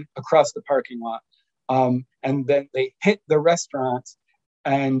line across the parking lot. And then they hit the restaurants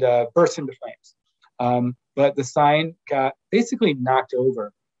and burst into flames. But the sign got basically knocked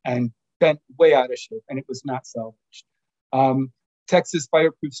over and bent way out of shape, and it was not salvaged. Texas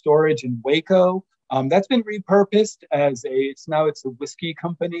Fireproof Storage in Waco, that's been repurposed as it's a whiskey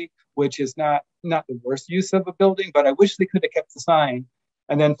company, which is not the worst use of a building, but I wish they could have kept the sign.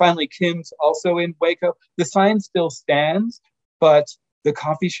 And then finally, Kim's also in Waco. The sign still stands, but the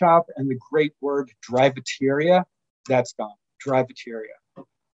coffee shop and the great word driveteria, that's gone. Driveteria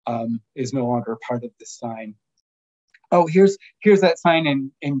is no longer part of the sign. Oh, here's that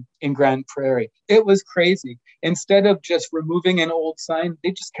sign in Grand Prairie. It was crazy. Instead of just removing an old sign,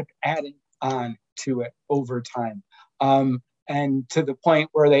 they just kept adding on to it over time. And to the point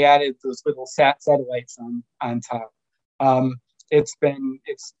where they added those little satellites on top. It's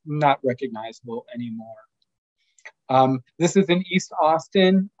not recognizable anymore. This is in East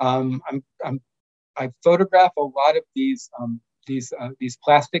Austin. I photograph a lot of these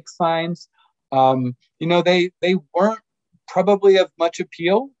plastic signs. They weren't probably of much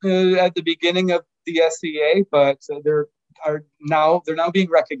appeal at the beginning of the SCA, but they're now being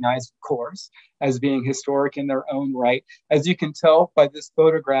recognized, of course, as being historic in their own right. As you can tell by this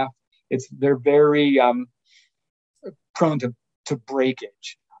photograph, they're very prone to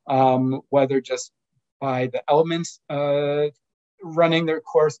breakage, whether just by the elements running their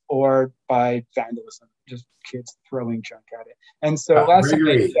course or by vandalism, just kids throwing junk at it. And so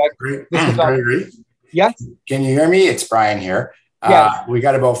Gregory, Gregory, yes. Can you hear me? It's Brian here. Yes. We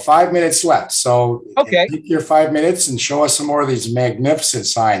got about 5 minutes left. So okay, take your 5 minutes and show us some more of these magnificent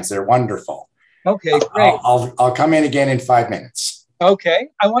signs. They're wonderful. Okay, great. I'll come in again in 5 minutes. Okay,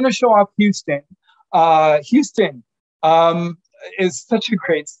 I want to show off Houston. Houston is such a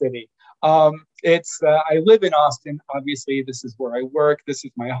great city. I live in Austin. Obviously, this is where I work. This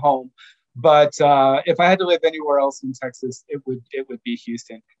is my home. But if I had to live anywhere else in Texas, it would be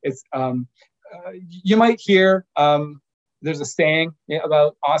Houston. It's you might hear there's a saying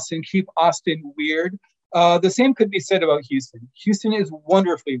about Austin: keep Austin weird. The same could be said about Houston. Houston is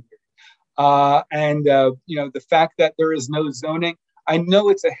wonderfully weird, and the fact that there is no zoning. I know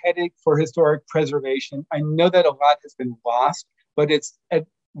it's a headache for historic preservation. I know that a lot has been lost, but it's a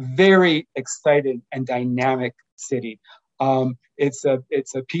very exciting and dynamic city. It's a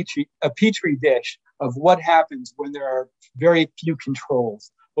petri dish of what happens when there are very few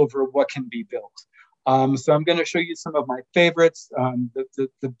controls over what can be built. So I'm going to show you some of my favorites. The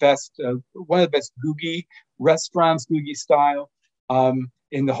best, one of the best Googie restaurants, Googie style,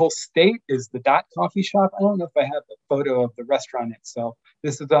 in the whole state is the Dot Coffee Shop. I don't know if I have a photo of the restaurant itself.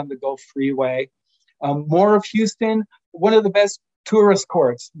 This is on the Gulf Freeway. More of Houston, one of the best tourist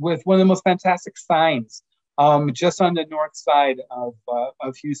courts with one of the most fantastic signs, just on the north side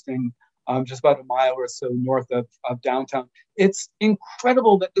of Houston, just about a mile or so north of downtown. It's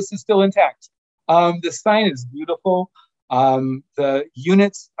incredible that this is still intact. The sign is beautiful. The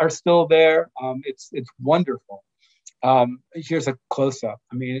units are still there. It's wonderful. Here's a close-up.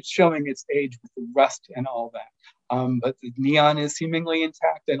 I mean, it's showing its age with the rust and all that. But the neon is seemingly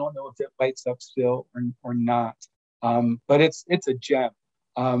intact. I don't know if it lights up still or not. But it's a gem.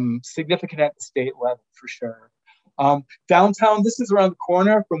 Significant at the state level for sure. Downtown, this is around the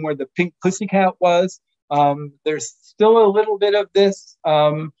corner from where the Pink Pussycat was. There's still a little bit of this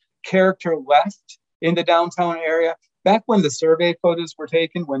character left in the downtown area. Back when the survey photos were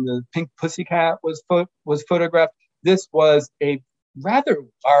taken, when the Pink Pussycat was photographed, this was a rather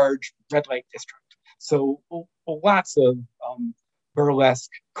large red light district. So lots of burlesque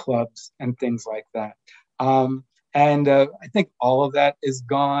clubs and things like that. And I think all of that is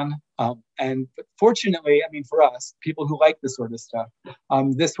gone. And fortunately, I mean, for us, people who like this sort of stuff,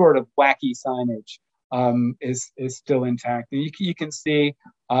 this sort of wacky signage is still intact. And you can see,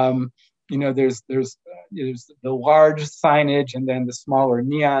 there's the large signage and then the smaller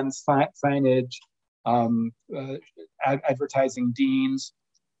neon signage, advertising Dean's.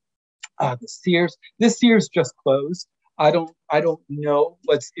 The Sears. This Sears just closed. I don't know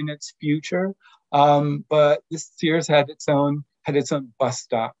what's in its future. But this Sears had its own bus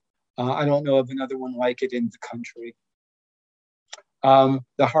stop I don't know of another one like it in the country.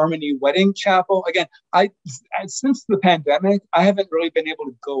 The Harmony Wedding Chapel. Again, since the pandemic, I haven't really been able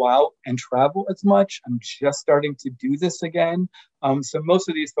to go out and travel as much. I'm just starting to do this again. So most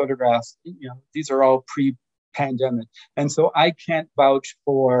of these photographs, these are all pre-pandemic. And so I can't vouch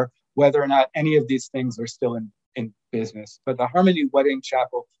for whether or not any of these things are still in business. But the Harmony Wedding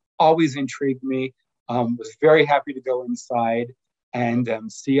Chapel always intrigued me. Was very happy to go inside and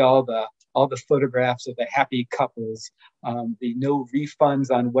see all the photographs of the happy couples, the no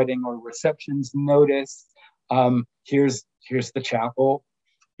refunds on wedding or receptions notice. Here's the chapel.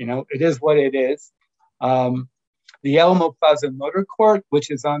 It is what it is. The Alamo Plaza Motor Court,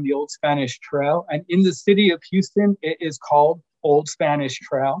 which is on the Old Spanish Trail. And in the city of Houston, it is called Old Spanish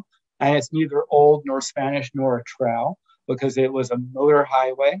Trail. And it's neither old nor Spanish nor a trail because it was a motor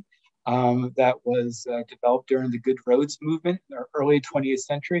highway that was developed during the Good Roads movement in the early 20th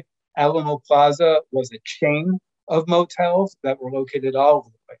century. Alamo Plaza was a chain of motels that were located all over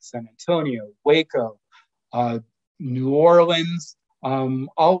the place: San Antonio, Waco, New Orleans,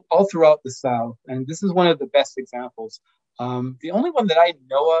 all throughout the South. And this is one of the best examples. The only one that I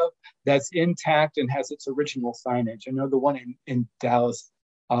know of that's intact and has its original signage. I know the one in Dallas,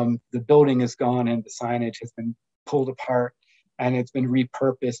 the building is gone and the signage has been pulled apart and it's been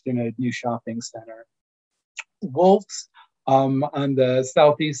repurposed in a new shopping center. Wolf's on the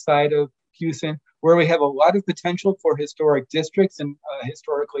southeast side of Houston, where we have a lot of potential for historic districts and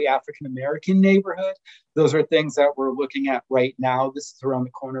historically African-American neighborhood. Those are things that we're looking at right now. This is around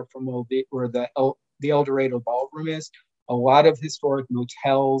the corner from where the El Dorado Ballroom is. A lot of historic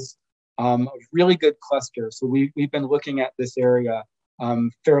motels, a really good cluster. So we've been looking at this area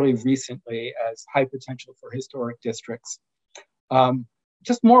fairly recently as high potential for historic districts.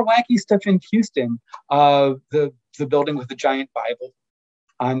 Just more wacky stuff in Houston. The building with the giant Bible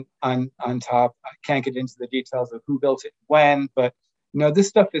on top. I can't get into the details of who built it when, but this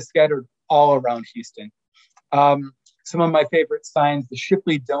stuff is scattered all around Houston. Some of my favorite signs, the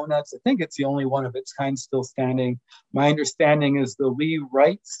Shipley Donuts. I think it's the only one of its kind still standing. My understanding is the Lee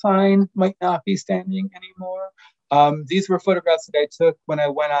Wright sign might not be standing anymore. These were photographs that I took when I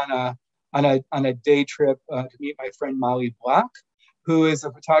went on a day trip to meet my friend Molly Block, who is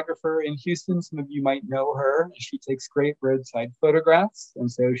a photographer in Houston. Some of you might know her. She takes great roadside photographs.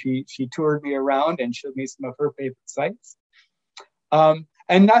 And so she toured me around and showed me some of her favorite sites.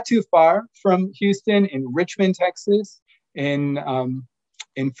 And not too far from Houston, in Richmond, Texas, in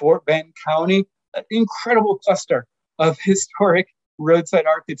Fort Bend County, an incredible cluster of historic roadside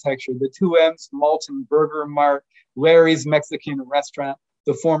architecture. The 2M's Malton Burger Mart, Larry's Mexican Restaurant,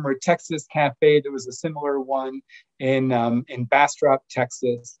 the former Texas Cafe. There was a similar one in Bastrop,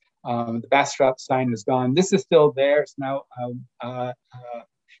 Texas. The Bastrop sign is gone. This is still there. It's now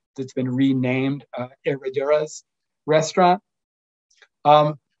it's been renamed Herrera's Restaurant.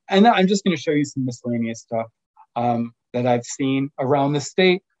 And I'm just going to show you some miscellaneous stuff that I've seen around the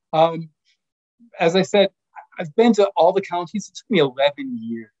state. As I said, I've been to all the counties. It took me 11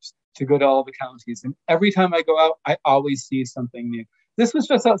 years to go to all the counties. And every time I go out, I always see something new. This was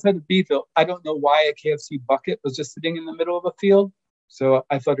just outside of Beeville. I don't know why a KFC bucket was just sitting in the middle of a field. So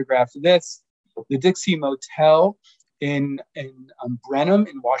I photographed this. The Dixie Motel in Brenham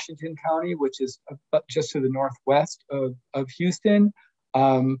in Washington County, which is just to the northwest of Houston.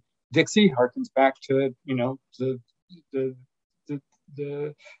 Dixie harkens back to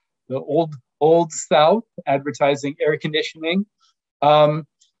the old South, advertising air conditioning.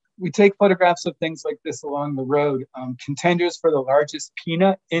 We take photographs of things like this along the road. Contenders for the largest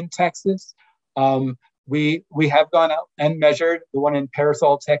peanut in Texas. We have gone out and measured. The one in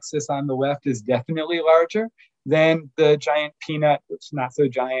Parasol, Texas on the left is definitely larger than the giant peanut, which is not so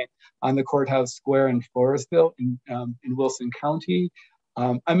giant, on the Courthouse Square in Floresville in Wilson County.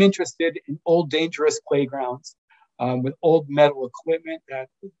 I'm interested in old dangerous playgrounds with old metal equipment that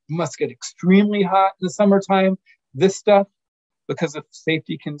must get extremely hot in the summertime. This stuff, because of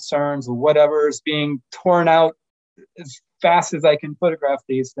safety concerns or whatever, is being torn out as fast as I can photograph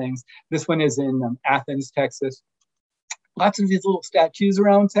these things. This one is in Athens, Texas. Lots of these little statues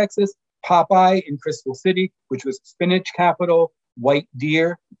around Texas. Popeye in Crystal City, which was spinach capital. White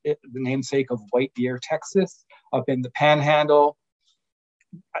Deer, the namesake of White Deer, Texas, up in the Panhandle.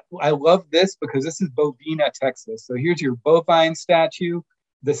 I love this because this is Bovina, Texas. So here's your bovine statue,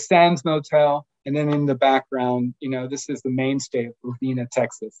 the Sands Motel, and then in the background, this is the mainstay of Bovina,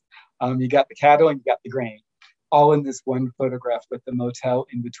 Texas. You got the cattle and you got the grain, all in this one photograph with the motel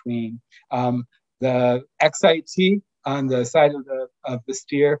in between. The XIT on the side of the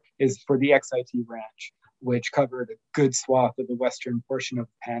steer is for the XIT ranch. which covered a good swath of the western portion of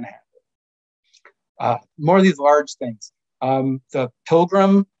the Panhandle. More of these large things. The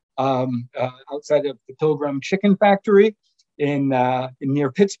Pilgrim, outside of the Pilgrim Chicken Factory in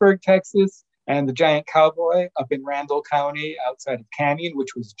near Pittsburgh, Texas, and the Giant Cowboy up in Randall County outside of Canyon,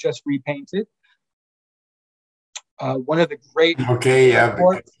 which was just repainted. One of the great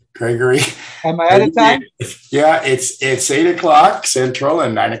Gregory. Am I out of time? Yeah, it's 8 o'clock Central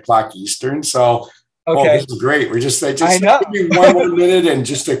and 9 o'clock Eastern. So, okay, this is great. We're just give me one more minute and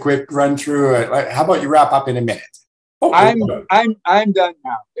just a quick run through. How about you wrap up in a minute? I'm done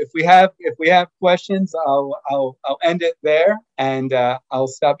now. If we have questions, I'll end it there, and I'll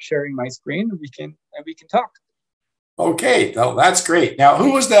stop sharing my screen, and we can talk. Okay, well, that's great. Now,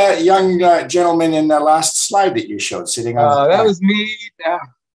 who was that young gentleman in the last slide that you showed sitting on? That was me.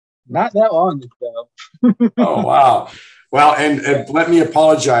 Not that long ago. Oh, wow. Well, and let me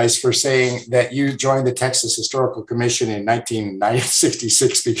apologize for saying that you joined the Texas Historical Commission in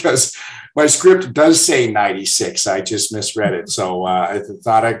 1966 because my script does say 96. I just misread it. So I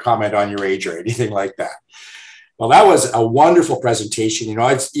thought I'd comment on your age or anything like that. Well, that was a wonderful presentation. You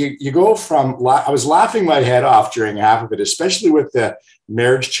know, you go from, I was laughing my head off during half of it, especially with the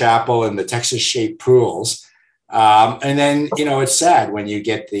marriage chapel and the Texas-shaped pools. And then, you know, it's sad when you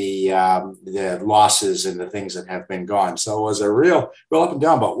get the losses and the things that have been gone. So it was a real up and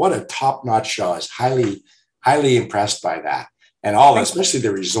down, but what a top-notch show. I was highly impressed by that. And especially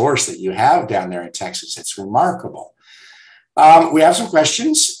the resource that you have down there in Texas. It's remarkable. We have some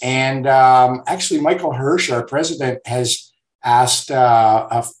questions, and actually Michael Hirsch, our president, has asked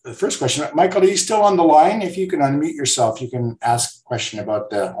the first question. Michael, are you still on the line? If you can unmute yourself, you can ask a question about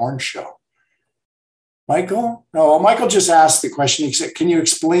the Orange Show. Michael? No, Michael just asked the question. He said, can you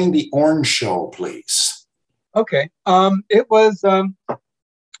explain the Orange Show, please? Okay. It was a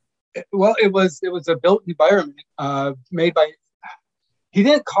built environment made by. He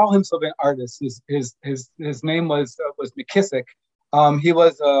didn't call himself an artist. His name was McKissick. He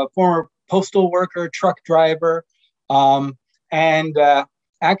was a former postal worker, truck driver, and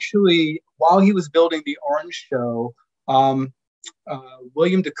actually, while he was building the Orange Show,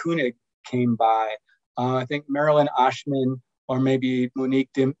 William de Kooning came by. I think Marilyn Oshman or maybe Monique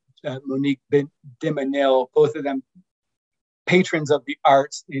Dimanil, both of them patrons of the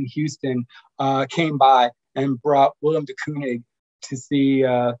arts in Houston, came by and brought William de Kooning to see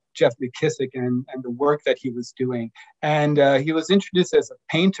Jeff McKissick and the work that he was doing. And he was introduced as a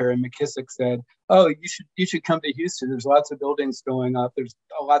painter, and McKissick said, "Oh, you should come to Houston. There's lots of buildings going up. There's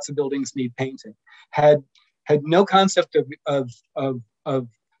lots of buildings need painting." Had no concept of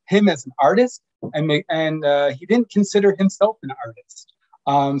him as an artist, and he didn't consider himself an artist.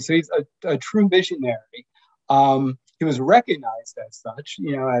 So he's a true visionary. He was recognized as such,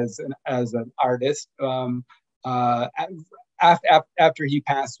 you know, as an artist. After he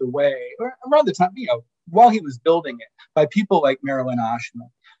passed away, or around the time, you know, while he was building it, by people like Marilyn Oshman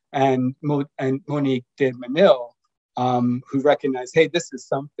and Monique Dimanil, who recognized, hey, this is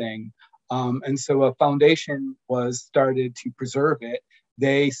something. And so a foundation was started to preserve it.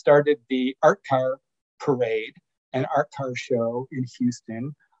 They started the art car parade and art car show in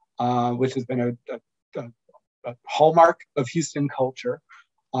Houston, which has been a hallmark of Houston culture.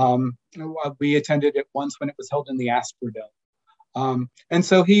 We attended it once when it was held in the Astrodome. And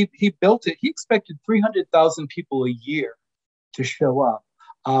so he built it. He expected 300,000 people a year to show up.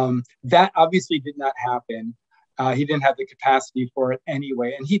 That obviously did not happen. He didn't have the capacity for it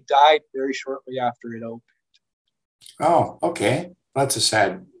anyway. And he died very shortly after it opened. Oh, okay. That's a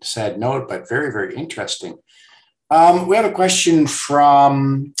sad note, but very, very interesting. We have a question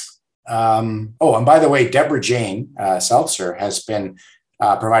from, and by the way, Deborah Jane Seltzer has been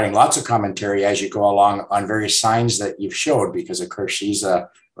providing lots of commentary as you go along on various signs that you've showed, because of course she's a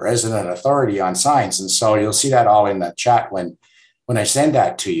resident authority on signs. And so you'll see that all in the chat when I send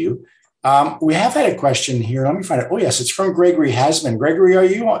that to you. We have had a question here. Let me find it. Oh yes, it's from Gregory Hasman. Gregory, are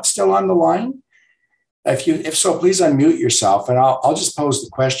you still on the line? If so, please unmute yourself and I'll just pose the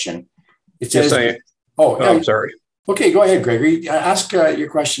question. It says, yes, I am. Oh, I'm sorry. Okay, go ahead, Gregory. Ask your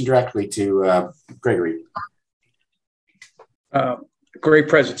question directly to Gregory. Great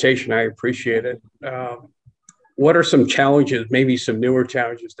presentation. I appreciate it. What are some challenges, maybe some newer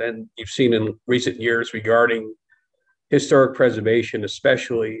challenges than you've seen in recent years regarding historic preservation,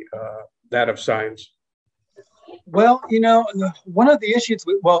 especially that of signs? Well, you know, one of the issues,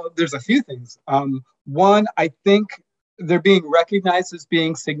 there's a few things. One, I think they're being recognized as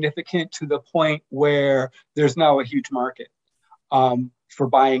being significant to the point where there's now a huge market for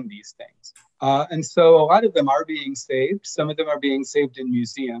buying these things. And so a lot of them are being saved. Some of them are being saved in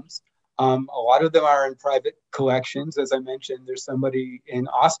museums. A lot of them are in private collections. As I mentioned, there's somebody in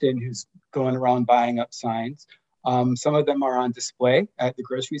Austin who's going around buying up signs. Some of them are on display at the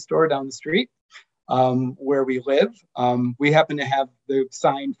grocery store down the street where we live. We happen to have the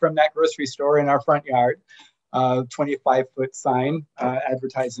sign from that grocery store in our front yard, 25-foot sign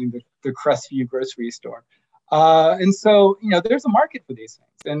advertising the Crestview grocery store. And so, there's a market for these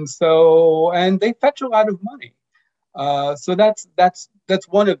things. And they fetch a lot of money. So that's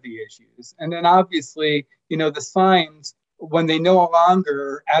one of the issues. And then obviously, the signs, when they no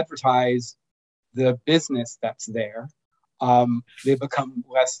longer advertise the business that's there, they become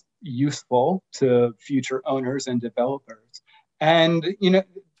less useful to future owners and developers. And,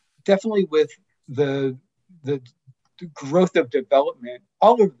 definitely with the growth of development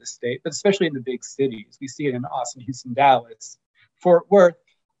all over the state, but especially in the big cities, we see it in Austin, Houston, Dallas, Fort Worth.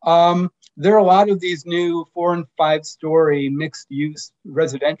 There are a lot of these new 4- and 5-story mixed-use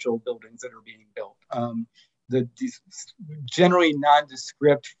residential buildings that are being built. These generally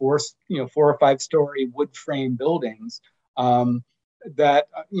nondescript 4 or 5-story wood frame buildings that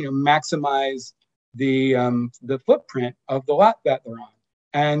maximize the footprint of the lot that they're on.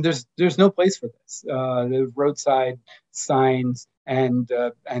 And there's no place for this. The roadside signs and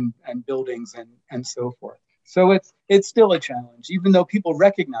buildings and so forth. So it's still a challenge, even though people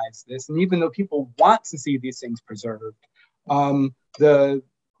recognize this, and even though people want to see these things preserved. The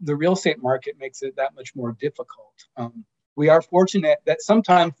real estate market makes it that much more difficult. We are fortunate that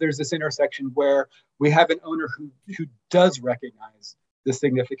sometimes there's this intersection where we have an owner who does recognize the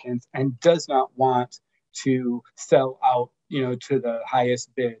significance and does not want to sell out, to the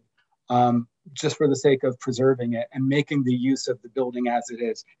highest bid, just for the sake of preserving it and making the use of the building as it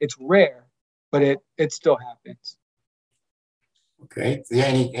is. It's rare, but it still happens. Okay. Yeah,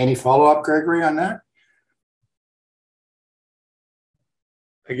 any follow-up, Gregory, on that?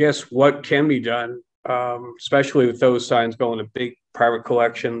 I guess what can be done, especially with those signs going to big private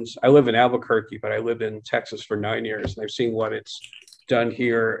collections. I live in Albuquerque, but I lived in Texas for 9 years, and I've seen what it's done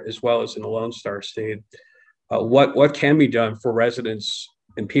here as well as in the Lone Star State. What can be done for residents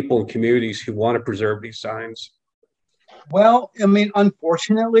and people in communities who want to preserve these signs? Well,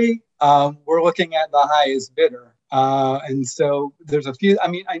 unfortunately, we're looking at the highest bidder. And so there's a few,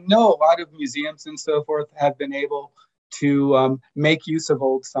 I know a lot of museums and so forth have been able to make use of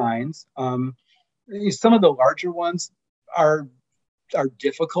old signs. Some of the larger ones are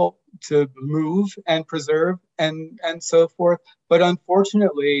difficult to move and preserve and so forth. But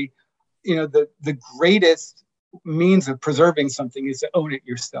unfortunately, the greatest means of preserving something is to own it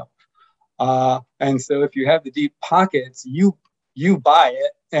yourself. And so if you have the deep pockets, you buy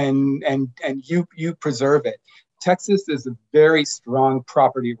it and you preserve it. Texas is a very strong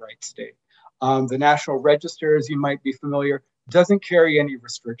property rights state. The National Register, as you might be familiar, doesn't carry any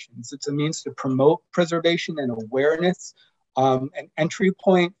restrictions. It's a means to promote preservation and awareness, an entry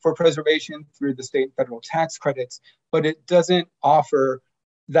point for preservation through the state and federal tax credits, but it doesn't offer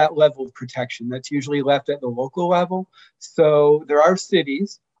that level of protection. That's usually left at the local level. So there are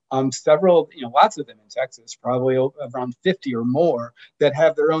cities, several, lots of them in Texas, probably around 50 or more, that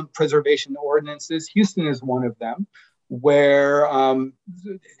have their own preservation ordinances. Houston is one of them, where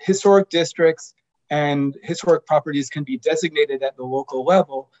historic districts and historic properties can be designated at the local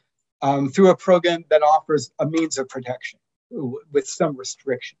level through a program that offers a means of protection with some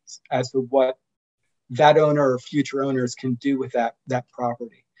restrictions as to what that owner or future owners can do with that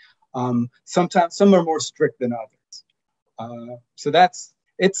property. Sometimes some are more strict than others. So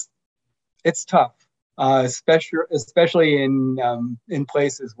it's tough, especially in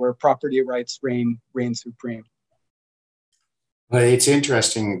places where property rights reign supreme. Well, it's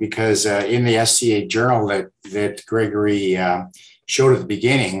interesting because in the SCA journal that Gregory showed at the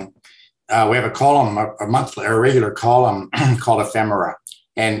beginning, we have a column, a regular column called Ephemera.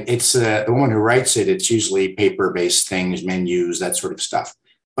 And it's the woman who writes it, it's usually paper-based things, menus, that sort of stuff.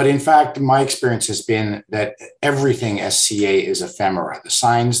 But in fact, my experience has been that everything SCA is ephemera. The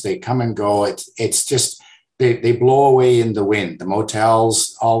signs, they come and go. It's just, they blow away in the wind, the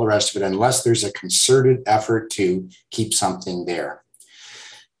motels, all the rest of it, unless there's a concerted effort to keep something there,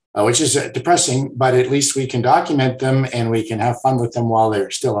 which is depressing, but at least we can document them and we can have fun with them while they're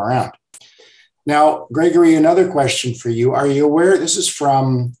still around. Now, Gregory, another question for you. Are you aware, this is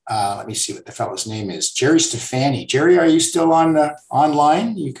from, let me see what the fellow's name is, Jerry Stefani. Jerry, are you still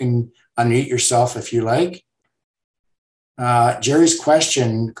online? You can unmute yourself if you like. Jerry's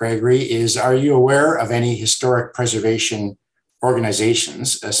question, Gregory, is, are you aware of any historic preservation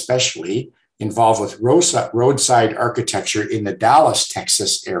organizations, especially involved with roadside architecture in the Dallas,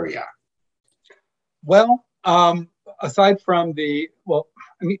 Texas area? Well, aside from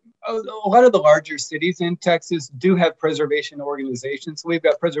a lot of the larger cities in Texas do have preservation organizations. So we've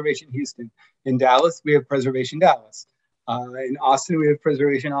got Preservation Houston. In Dallas, we have Preservation Dallas. In Austin, we have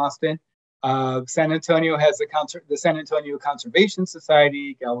Preservation Austin. San Antonio has the San Antonio Conservation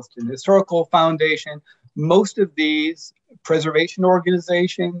Society, Galveston Historical Foundation. Most of these preservation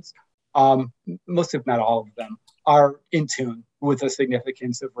organizations, most if not all of them, are in tune with the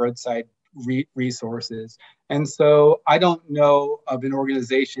significance of roadside resources. And so I don't know of an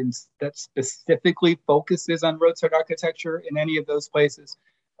organization that specifically focuses on roadside architecture in any of those places.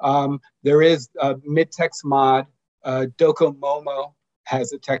 There is Mid-Tex Mod, Docomomo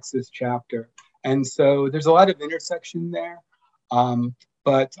has a Texas chapter. And so there's a lot of intersection there.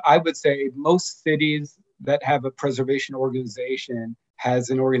 But I would say most cities that have a preservation organization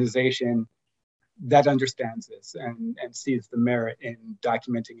has an organization that understands this and sees the merit in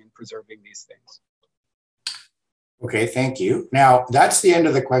documenting and preserving these things. Okay, thank you. Now, that's the end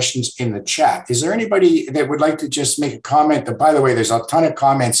of the questions in the chat. Is there anybody that would like to just make a comment? By the way, there's a ton of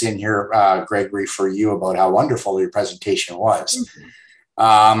comments in here, Gregory, for you about how wonderful your presentation was.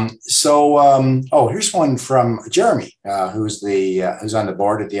 Here's one from Jeremy, who's on the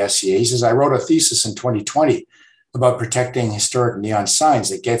board at the SCA. He says, I wrote a thesis in 2020 about protecting historic neon signs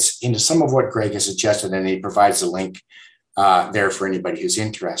that gets into some of what Greg has suggested, and he provides a link there for anybody who's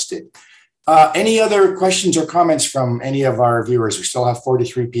interested. Any other questions or comments from any of our viewers? We still have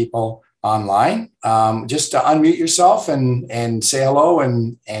 43 people online. Just to unmute yourself and say hello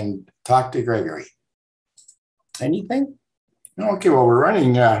and talk to Gregory. Anything? Okay, well, we're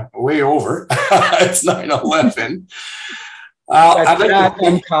running way over. It's 9:11. That's not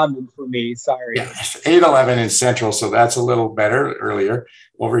uncommon for me, sorry. Yeah, 8:11 in Central, so that's a little better earlier.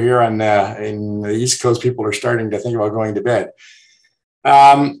 Over here in the East Coast, people are starting to think about going to bed.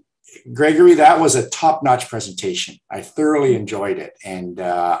 Gregory, that was a top-notch presentation. I thoroughly enjoyed it. And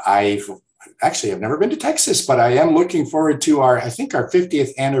I've never been to Texas, but I am looking forward to our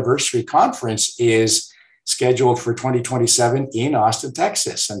 50th anniversary conference is scheduled for 2027 in Austin,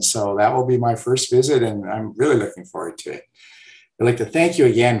 Texas. And so that will be my first visit, and I'm really looking forward to it. I'd like to thank you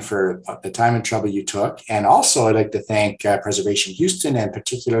again for the time and trouble you took. And also I'd like to thank Preservation Houston and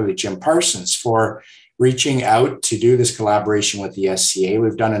particularly Jim Parsons for reaching out to do this collaboration with the SCA.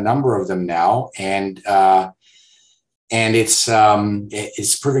 We've done a number of them now, and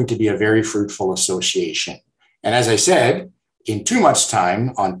it's proving to be a very fruitful association. And as I said, in 2 months'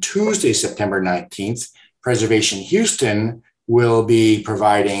 time, on Tuesday, September 19th, Preservation Houston will be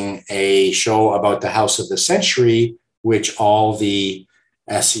providing a show about the House of the Century, which all the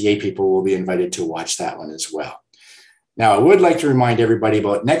SCA people will be invited to watch that one as well. Now, I would like to remind everybody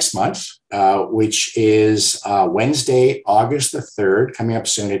about next month, which is Wednesday, August the 3rd, coming up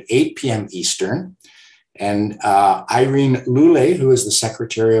soon at 8 p.m. Eastern. And Irene Lule, who is the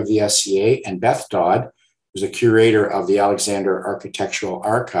secretary of the SCA, and Beth Dodd, who's the curator of the Alexander Architectural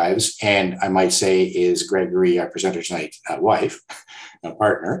Archives, and I might say is Gregory, our presenter tonight, wife, a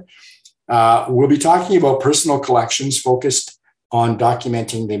partner. We'll be talking about personal collections focused on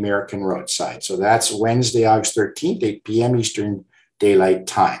documenting the American roadside. So that's Wednesday, August 13th, 8 p.m. Eastern Daylight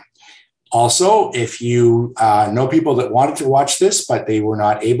Time. Also, if you know people that wanted to watch this, but they were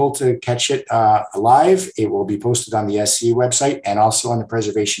not able to catch it live, it will be posted on the SCA website and also on the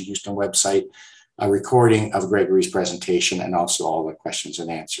Preservation Houston website, a recording of Gregory's presentation and also all the questions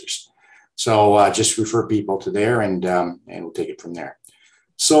and answers. So just refer people to there and we'll take it from there.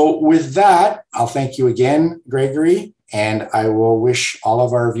 So with that, I'll thank you again, Gregory, and I will wish all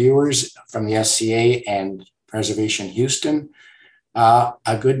of our viewers from the SCA and Preservation Houston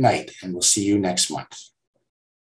a good night, and we'll see you next month.